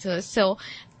advisors. So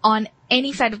on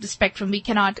any side of the spectrum, we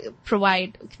cannot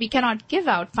give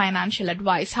out financial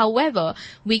advice. However,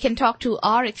 we can talk to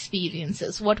our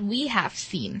experiences, what we have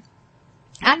seen.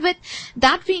 And with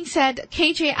that being said,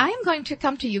 KJ, I am going to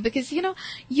come to you because,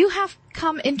 you have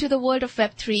come into the world of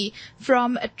Web3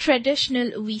 from a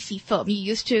traditional VC firm.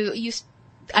 You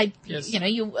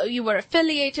were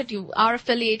affiliated, you are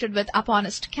affiliated with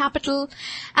Uphonest Capital.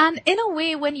 And in a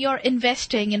way, when you're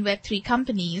investing in Web3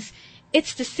 companies,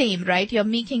 it's the same, right? You're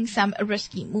making some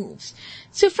risky moves.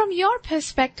 So from your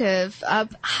perspective,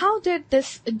 how did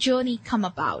this journey come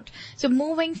about? So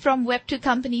moving from Web 2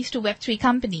 companies to Web 3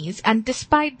 companies, and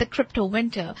despite the crypto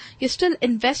winter, you're still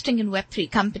investing in Web 3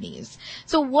 companies.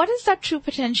 So what is that true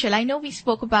potential? I know we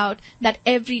spoke about that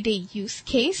everyday use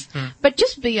case, but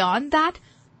just beyond that,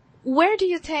 where do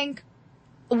you think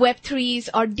Web3's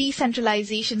or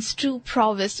decentralization's true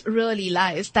prowess really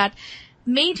lies that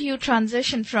made you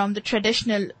transition from the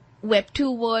traditional Web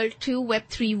 2 world to Web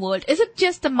 3 world? Is it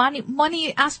just the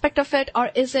money aspect of it,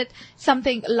 or is it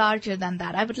something larger than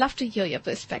that? I would love to hear your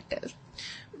perspective.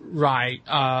 Right.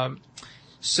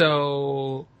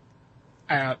 So,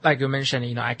 like you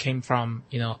mentioned, I came from,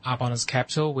 Uphonest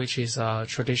Capital, which is a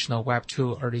traditional Web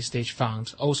 2 early stage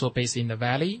fund, also based in the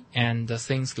Valley. And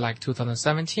since like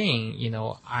 2017,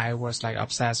 I was like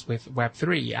obsessed with Web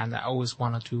 3 and I always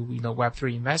wanted to, Web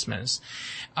 3 investments.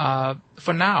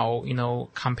 For now,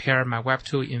 compare my Web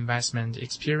 2 investment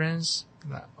experience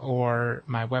or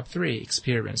my Web 3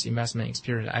 investment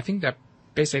experience. I think that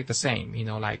basically the same,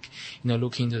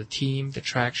 looking into the team, the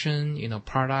traction,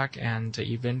 product, and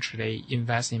eventually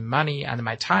invest in money and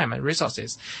my time and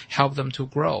resources, help them to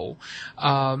grow.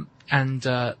 Back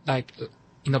to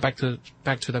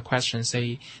the question,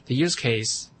 say the use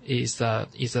case is a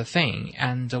thing.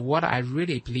 And what I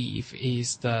really believe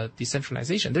is the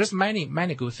decentralization. There's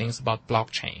many good things about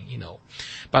blockchain,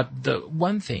 but the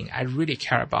one thing I really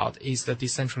care about is the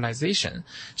decentralization.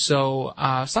 So,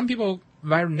 some people,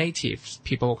 very native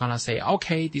people gonna say,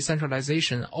 okay,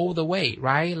 decentralization all the way,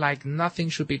 right? Like nothing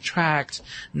should be tracked,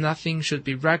 nothing should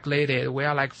be regulated. We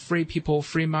are like free people,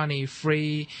 free money,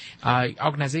 free,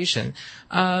 organization.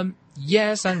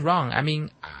 Yes and wrong. I mean,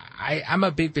 I'm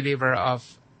a big believer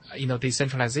of,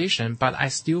 decentralization, but I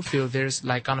still feel there's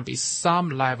like gonna be some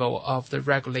level of the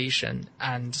regulation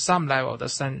and some level of the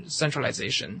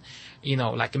centralization,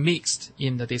 like mixed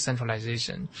in the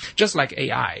decentralization, just like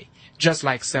AI, just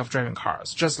like self-driving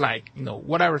cars, just like,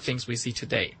 whatever things we see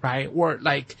today, right? Or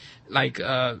like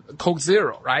Coke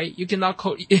Zero, right? You cannot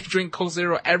drink Coke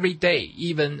Zero every day.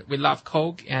 Even we love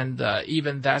Coke and,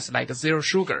 even that's like zero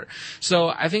sugar. So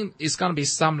I think it's going to be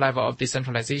some level of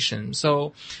decentralization.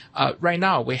 So, right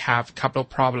now we have a couple of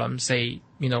problems, say,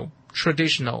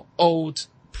 traditional old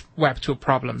Web 2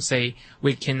 problems, say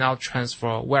we cannot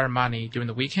transfer wire money during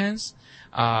the weekends.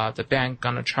 The bank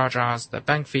gonna charge us the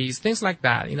bank fees, things like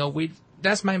that.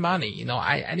 That's my money.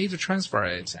 I need to transfer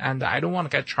it and I don't want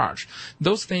to get charged.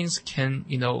 Those things can,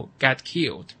 get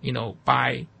killed,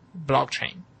 by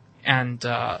blockchain. And,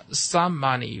 some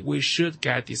money we should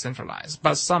get decentralized,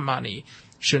 but some money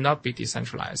should not be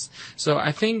decentralized. So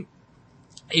I think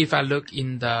if I look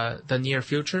in the near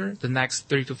future, the next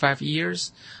 3 to 5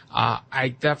 years,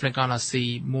 I definitely gonna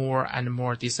see more and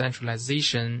more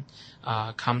decentralization,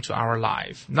 come to our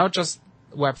life. Not just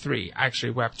Web 3,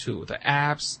 actually Web 2, the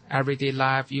apps, everyday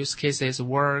life, use cases,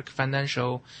 work,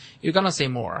 financial, you're gonna see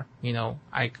more,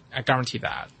 I guarantee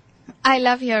that. I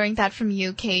love hearing that from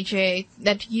you, KJ,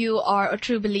 that you are a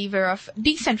true believer of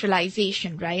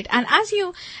decentralization, right? And as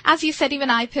you said, even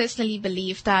I personally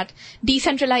believe that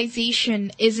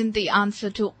decentralization isn't the answer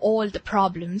to all the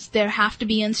problems. There have to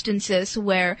be instances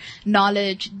where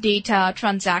knowledge, data,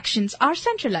 transactions are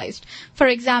centralized. For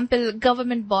example,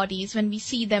 government bodies, when we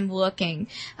see them working,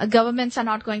 governments are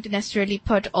not going to necessarily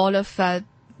put all of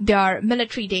their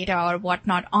military data or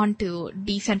whatnot onto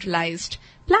decentralized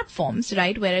platforms,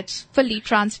 right, where it's fully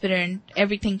transparent,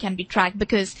 everything can be tracked,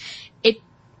 because it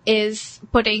is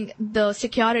putting the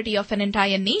security of an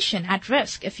entire nation at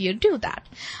risk if you do that.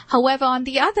 However, on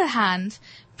the other hand,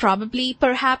 probably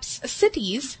perhaps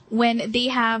cities when they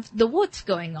have the votes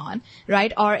going on,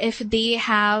 right? Or if they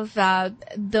have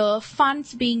the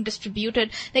funds being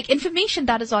distributed, like information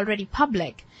that is already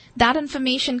public. That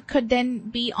information could then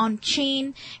be on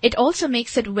chain. It also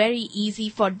makes it very easy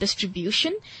for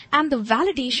distribution, and the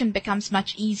validation becomes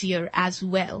much easier as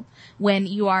well when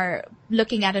you are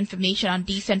looking at information on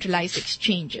decentralized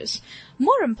exchanges.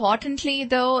 More importantly,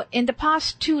 though, in the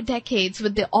past 2 decades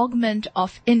with the augment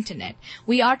of internet,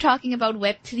 we are talking about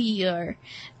Web 3 here.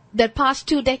 The past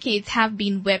 2 decades have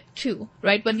been Web 2,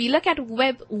 right? When we look at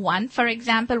Web 1, for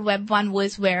example, Web 1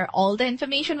 was where all the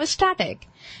information was static.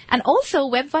 And also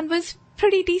Web 1 was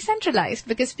pretty decentralized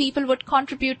because people would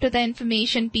contribute to the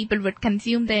information, people would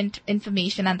consume the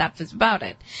information, and that was about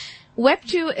it. Web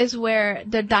 2 is where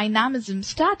the dynamism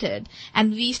started,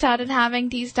 and we started having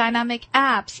these dynamic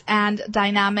apps and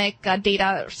dynamic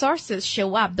data sources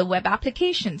show up. The web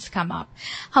applications come up.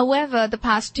 However, the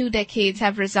past 2 decades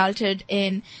have resulted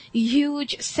in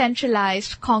huge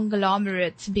centralized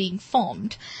conglomerates being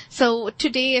formed. So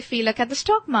today, if we look at the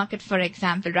stock market, for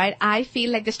example, right, I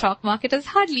feel like the stock market is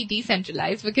hardly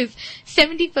decentralized because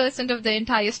 70% of the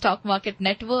entire stock market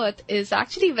net worth is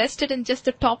actually vested in just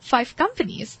the top 5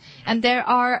 companies. And there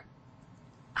are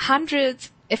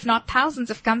hundreds, if not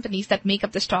thousands of companies that make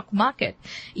up the stock market.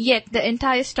 Yet the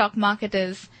entire stock market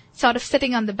is sort of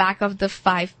sitting on the back of the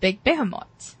 5 big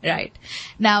behemoths, right?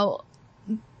 Now,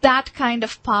 that kind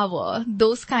of power,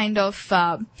 those kind of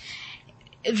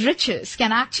riches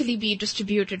can actually be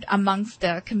distributed amongst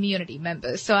the community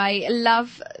members. So I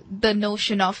love the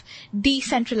notion of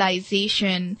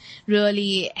decentralization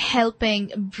really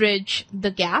helping bridge the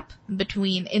gap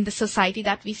between in the society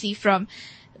that we see from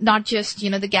not just,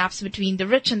 the gaps between the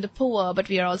rich and the poor, but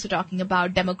we are also talking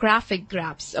about demographic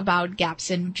gaps, about gaps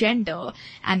in gender,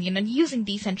 and, using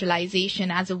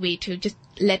decentralization as a way to just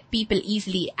let people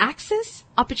easily access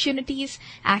opportunities,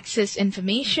 access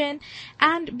information,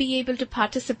 and be able to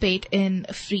participate in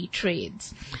free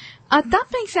trades. That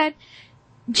being said,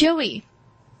 Joey,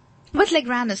 with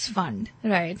Legrandus Fund,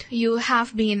 right, you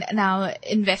have been now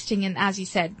investing in, as you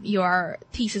said, your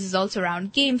thesis is also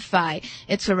around GameFi.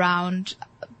 It's around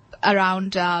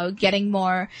getting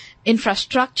more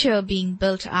infrastructure being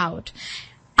built out.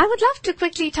 I would love to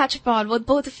quickly touch upon with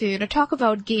both of you to talk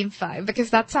about GameFi, because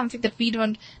that's something that we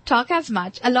don't talk as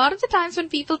much. A lot of the times when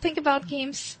people think about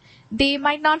games, they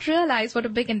might not realize what a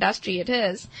big industry it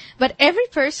is. But every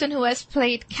person who has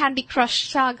played Candy Crush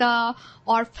Saga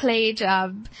or played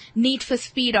Need for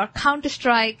Speed or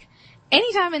Counter-Strike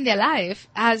anytime in their life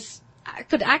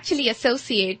could actually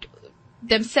associate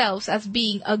themselves as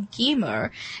being a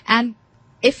gamer. And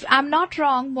if I'm not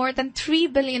wrong, more than 3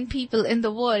 billion people in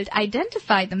the world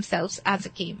identify themselves as a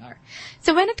gamer.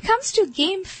 So when it comes to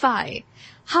GameFi,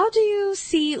 how do you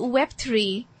see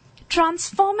Web3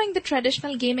 transforming the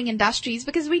traditional gaming industries?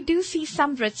 Because we do see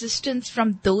some resistance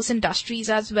from those industries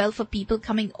as well for people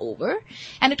coming over.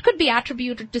 And it could be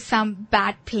attributed to some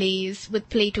bad plays with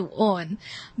play to earn.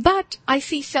 But I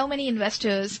see so many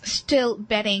investors still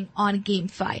betting on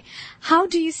GameFi. How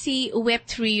do you see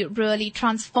Web3 really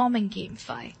transforming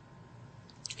GameFi?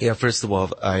 Yeah, first of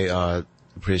all, I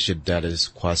appreciate that is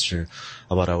question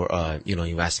about our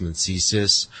investment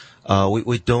thesis.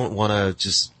 We don't want to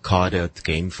just call it a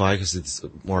GameFi because it's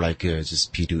more like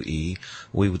just P2E.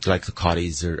 We would like to call it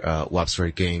either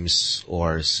Web3 games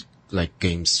or like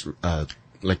games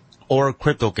or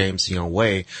crypto games in a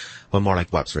way, but more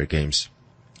like Web3 games.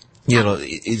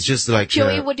 It's just like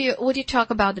Joey, would you talk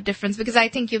about the difference? Because I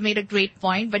think you made a great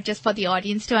point, but just for the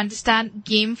audience to understand,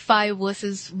 GameFi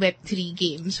versus Web3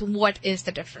 games, what is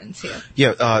the difference here?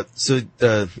 Yeah, so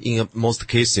in most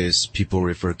cases, people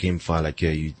refer GameFi like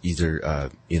you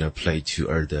either play to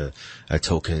earn the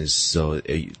tokens. So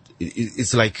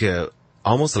it's like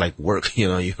almost like work.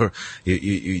 You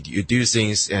do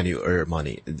things and you earn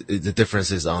money. The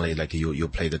difference is only like you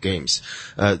play the games.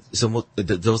 So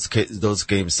those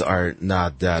games are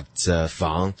not that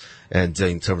fun. And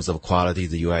in terms of quality,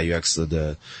 the UI UX,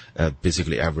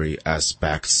 basically every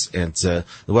aspects. And the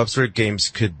Web3 games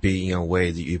could be in a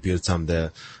way that you build some of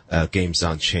the games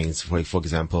on chains. For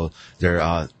example, there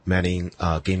are many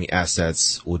gaming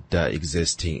assets would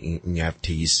exist in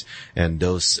NFTs, and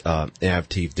those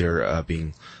NFT they're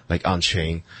being like on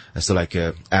chain. So like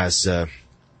I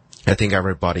think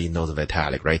everybody knows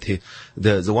Vitalik, right?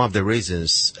 The one of the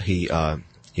reasons he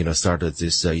started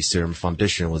this Ethereum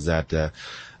Foundation was that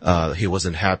he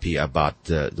wasn't happy about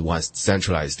the one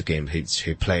centralized game he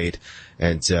played,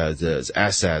 and the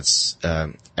assets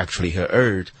actually he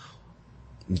earned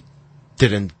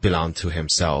didn't belong to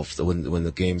himself when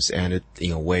the games ended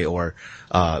in a way, or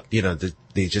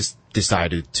they just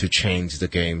decided to change the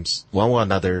games one or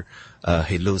another.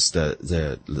 He lose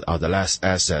the last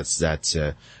assets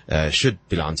that should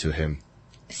belong to him.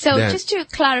 So just to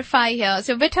clarify here,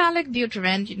 so Vitalik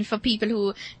Buterin, for people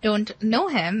who don't know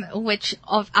him,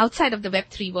 outside of the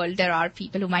Web3 world, there are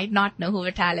people who might not know who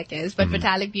Vitalik is, but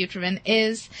Vitalik Buterin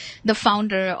is the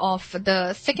founder of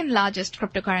the second largest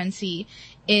cryptocurrency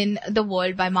in the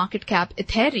world by market cap,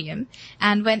 Ethereum.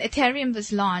 And when Ethereum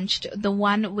was launched, the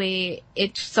one way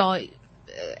it saw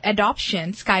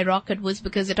adoption skyrocket was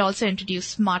because it also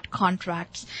introduced smart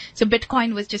contracts. So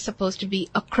Bitcoin was just supposed to be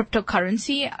a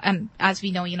cryptocurrency, and as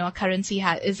we know, a currency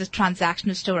is a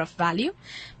transactional store of value.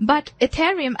 But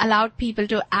Ethereum allowed people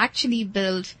to actually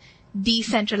build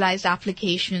decentralized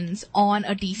applications on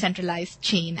a decentralized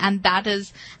chain, and that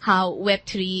is how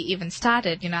Web3 even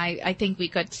started. I think we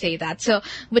could say that. So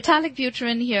Vitalik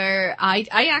Buterin here, I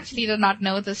actually did not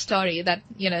know the story that,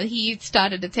 he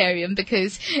started Ethereum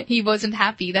because he wasn't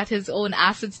happy that his own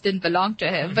assets didn't belong to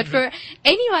him. But for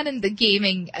anyone in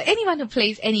the anyone who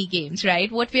plays any games, right,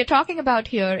 what we're talking about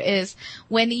here is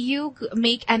when you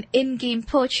make an in-game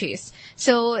purchase.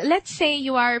 So let's say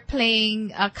you are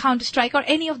playing Counter-Strike or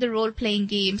any of the role-playing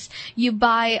games, you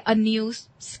buy a new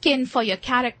skin for your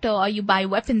character or you buy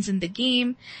weapons in the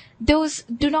game. Those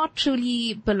do not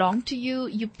truly belong to you.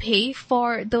 You pay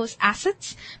for those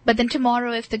assets, but then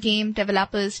tomorrow if the game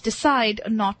developers decide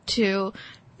not to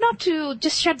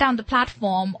just shut down the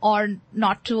platform or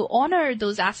not to honor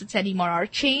those assets anymore or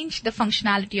change the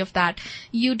functionality of that,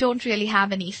 you don't really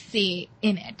have any say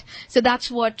in it. So that's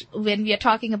what, when we are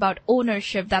talking about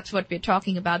ownership, that's what we're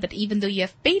talking about, that even though you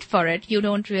have paid for it, you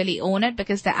don't really own it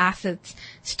because the assets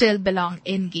still belong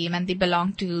in-game and they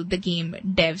belong to the game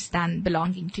devs than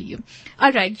belonging to you.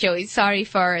 All right, Joey, sorry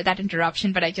for that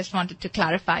interruption, but I just wanted to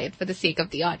clarify it for the sake of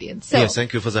the audience. So, yes,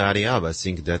 thank you for the idea. I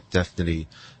think that definitely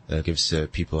gives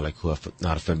people who are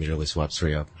not familiar with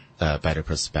Web3 a better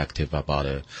perspective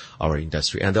about our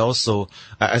industry. And also,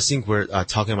 I think we're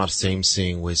talking about the same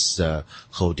thing with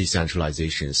whole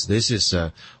decentralizations. This is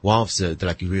one of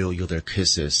the real user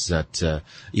cases that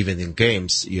even in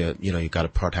games, you got to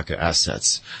protect your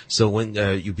assets. So when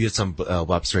you build some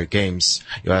Web3 games,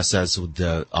 your assets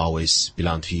would always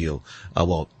belong to you.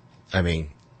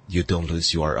 You don't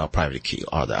lose your private key,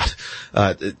 all that.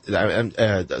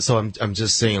 So I'm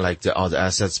just saying all the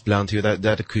assets belong to you.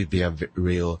 That could be a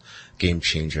real game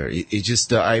changer. It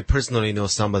just, I personally know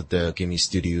some of the gaming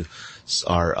studios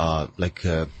are,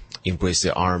 embrace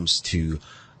their arms to,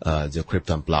 the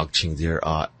crypto and blockchain. They're,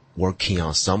 working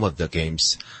on some of the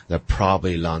games that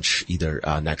probably launch either,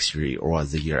 next year or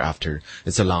the year after.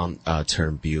 It's a long,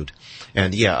 term build.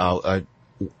 And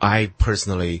I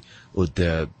personally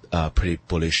would, pretty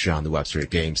bullish on the Web3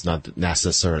 games, not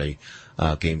necessarily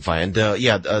GameFi.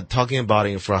 And talking about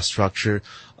infrastructure,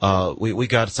 we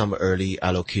got some early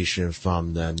allocation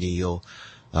from the Neo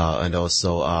and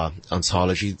also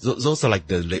Ontology. Those are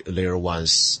the layer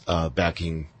ones back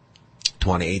in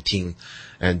 2018.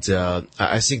 And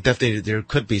I think definitely there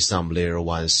could be some layer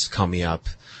ones coming up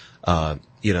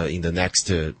in the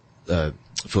next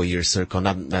 4-year circle,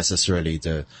 not necessarily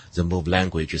the move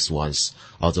languages ones,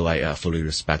 although I fully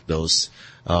respect those.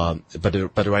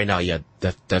 But right now,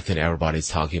 definitely everybody's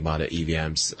talking about the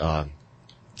EVMs.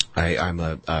 I'm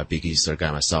a big Ether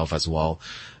guy myself as well.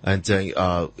 And we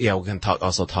can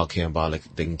talking about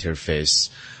the interface.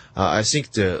 I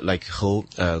think the whole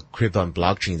crypto and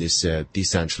blockchain, this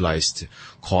decentralized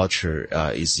culture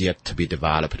is yet to be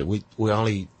developed. We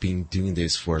only been doing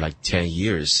this for 10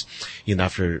 years,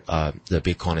 after the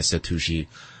Bitcoin and Satoshi,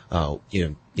 what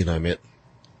I mean.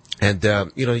 And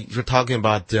if you're talking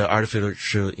about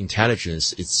artificial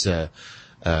intelligence, it's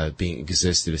being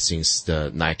existed since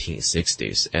the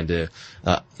 1960s, and the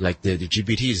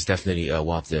GPT is definitely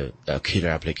one of the killer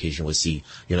application we see,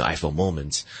 iPhone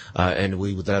moment, and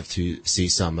we would love to see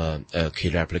some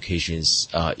killer applications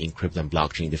in crypto and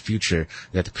blockchain in the future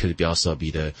that could also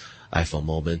be the iPhone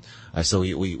moment. So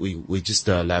we just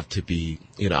love to be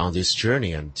on this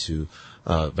journey and to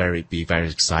be very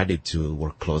excited to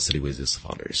work closely with these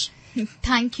founders.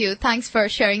 Thank you. Thanks for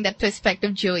sharing that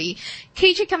perspective, Joey.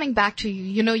 KJ, coming back to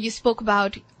you, you spoke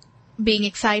about being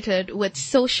excited with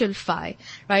SocialFi,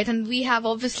 right? And we have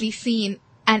obviously seen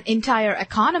an entire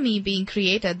economy being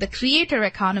created, the creator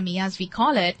economy as we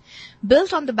call it,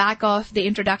 built on the back of the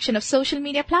introduction of social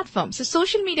media platforms. So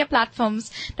social media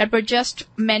platforms that were just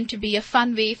meant to be a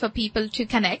fun way for people to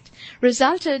connect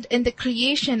resulted in the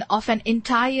creation of an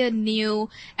entire new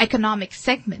economic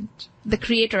segment, the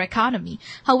creator economy.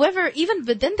 However, even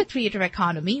within the creator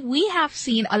economy, we have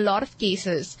seen a lot of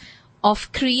cases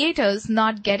of creators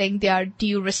not getting their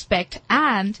due respect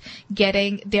and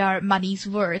getting their money's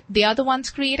worth. They are the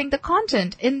ones creating the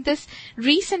content. In this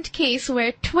recent case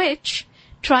where Twitch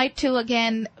tried to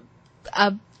again,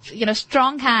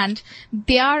 strong hand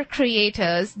their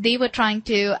creators, they were trying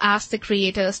to ask the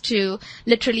creators to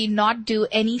literally not do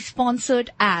any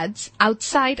sponsored ads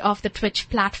outside of the Twitch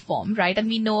platform, right? And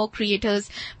we know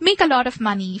creators make a lot of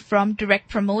money from direct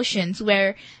promotions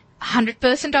where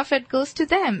 100% of it goes to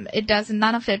them.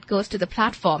 None of it goes to the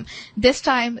platform. This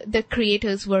time, the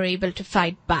creators were able to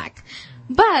fight back.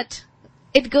 But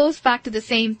it goes back to the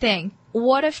same thing.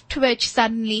 What if Twitch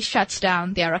suddenly shuts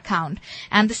down their account?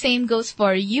 And the same goes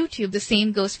for YouTube. The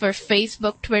same goes for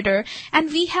Facebook, Twitter.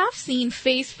 And we have seen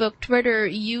Facebook, Twitter,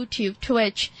 YouTube,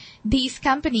 Twitch, these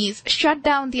companies shut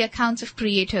down the accounts of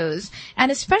creators,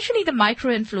 and especially the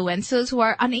micro-influencers who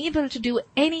are unable to do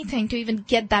anything to even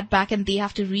get that back, and they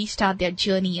have to restart their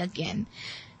journey again.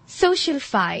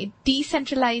 SocialFi,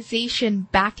 decentralization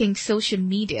backing social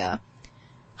media.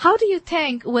 How do you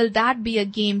think will that be a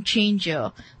game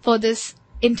changer for this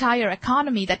entire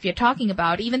economy that we are talking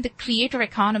about? Even the creator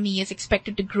economy is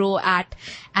expected to grow at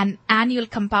an annual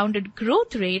compounded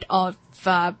growth rate of,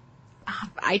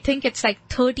 I think it's like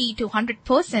 30 to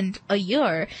 100% a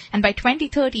year. And by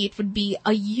 2030, it would be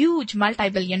a huge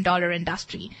multi-billion-dollar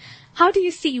industry. How do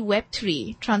you see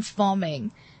Web3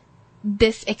 transforming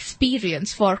this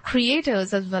experience for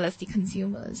creators as well as the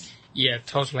consumers? Yeah,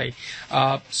 totally.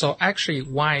 So actually,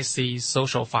 when I see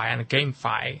SocialFi and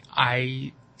GameFi,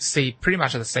 I see pretty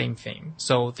much the same thing.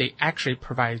 So they actually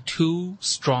provide two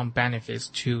strong benefits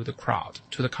to the crowd,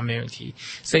 to the community.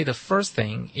 Say the first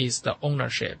thing is the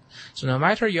ownership. So no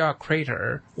matter you're a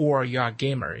creator or you're a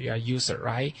gamer, you're a user,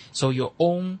 right? So you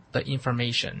own the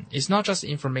information. It's not just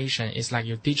information, it's like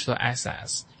your digital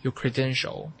assets, your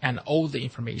credential, and all the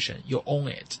information. You own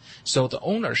it. So the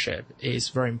ownership is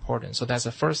very important. So that's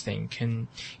the first thing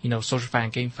SocialFi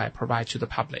and GameFi provide to the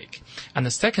public. And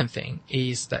the second thing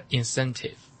is the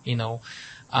incentive.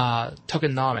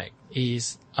 Tokenomic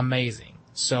is amazing.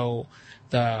 So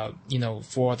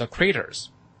for the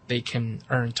creators, they can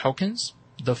earn tokens.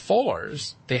 The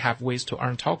followers, they have ways to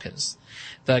earn tokens.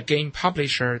 The game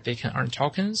publisher, they can earn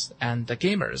tokens, and the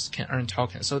gamers can earn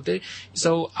tokens.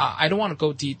 So I don't want to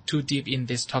go too deep in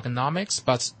this tokenomics,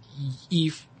 but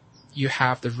if you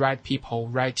have the right people,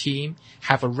 right team,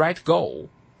 have a right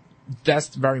goal, that's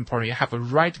very important. You have a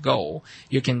right goal.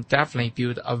 You can definitely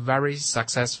build a very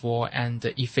successful and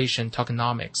efficient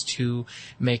tokenomics to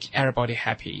make everybody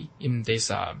happy in this,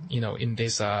 in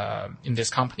this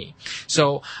company.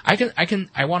 So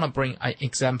I want to bring an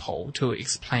example to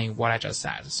explain what I just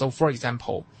said. So for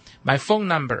example, my phone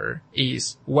number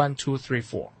is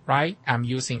 1234, right? I'm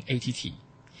using ATT.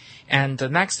 And the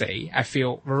next day, I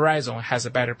feel Verizon has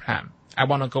a better plan. I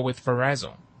want to go with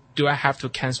Verizon. Do I have to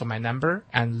cancel my number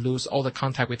and lose all the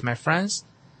contact with my friends?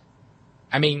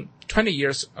 I mean, 20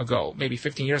 years ago, maybe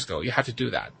 15 years ago, you have to do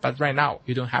that. But right now,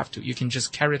 you don't have to. You can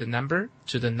just carry the number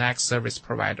to the next service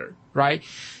provider, right?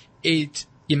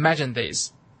 Imagine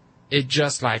this. It's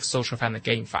just like SocialFi and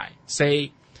GameFi.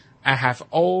 Say, I have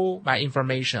all my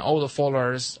information, all the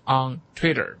followers on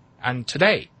Twitter. And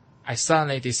today, I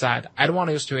suddenly decide I don't want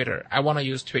to use Twitter. I want to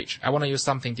use Twitch. I want to use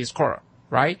something Discord,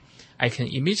 right? I can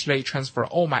immediately transfer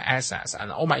all my assets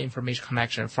and all my information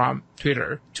connection from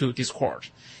Twitter to Discord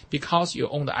because you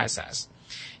own the assets.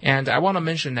 And I want to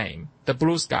mention name, the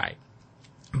Blue Sky.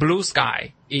 Blue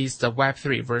Sky is the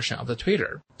Web3 version of the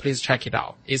Twitter. Please check it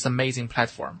out. It's an amazing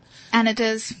platform. And it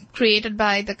is created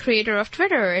by the creator of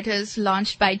Twitter. It is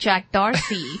launched by Jack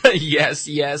Dorsey. Yes.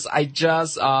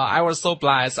 I was so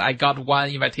blessed. I got one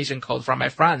invitation code from my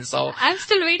friend. So I'm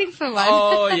still waiting for one.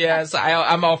 Oh, yes.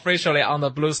 I'm officially on the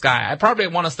Blue Sky. I probably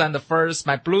want to send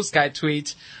my Blue Sky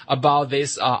tweet about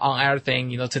this, on-air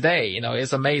thing, today.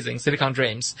 It's amazing. Silicon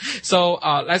Dreams. So,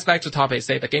 let's back to topic.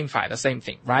 Say the GameFi, the same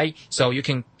thing, right? So you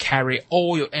can carry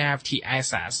all your NFT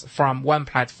assets from one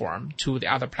platform to the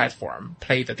other platform,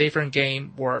 play the different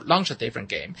game or launch a different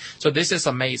game. So this is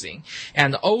amazing.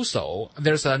 And also,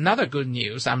 there's another good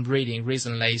news I'm reading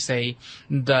recently, say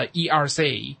the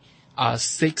ERC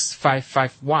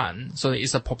 6551. So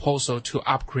it's a proposal to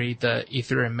upgrade the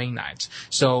Ethereum mainnet.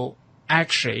 So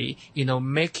actually,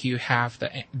 make you have the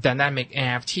dynamic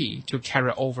NFT to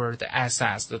carry over the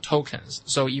assets, the tokens.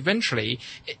 So eventually,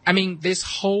 this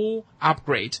whole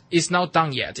upgrade is not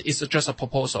done yet. It's just a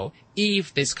proposal.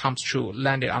 If this comes true,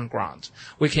 landed on ground,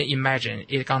 we can imagine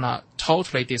it's gonna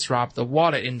totally disrupt the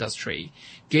wallet industry,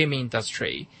 gaming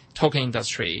industry, token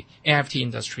industry, NFT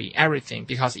industry, everything,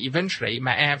 because eventually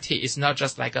my NFT is not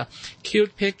just like a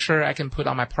cute picture I can put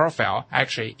on my profile.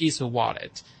 Actually, it's a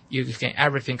wallet. You can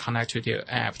everything connect to the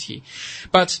NFT.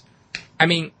 But,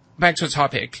 back to the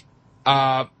topic.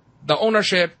 The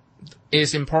ownership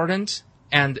is important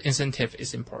and incentive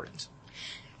is important.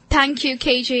 Thank you,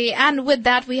 KJ. And with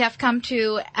that, we have come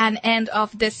to an end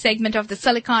of this segment of the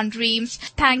Silicon Dreams.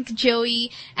 Thank Joey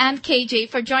and KJ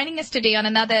for joining us today on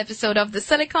another episode of the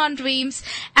Silicon Dreams.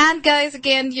 And guys,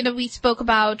 again, we spoke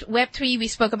about Web3, we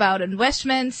spoke about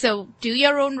investments. So do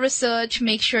your own research.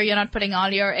 Make sure you're not putting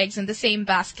all your eggs in the same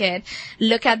basket.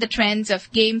 Look at the trends of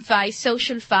GameFi,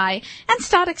 SocialFi, and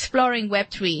start exploring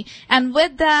Web3. And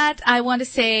with that, I want to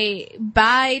say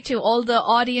bye to all the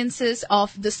audiences of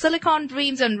the Silicon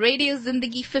Dreams on Radio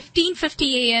Zindagi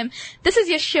 1550 AM. This is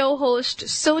your show host,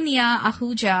 Sonia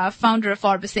Ahuja, founder of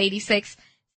Orbis 86.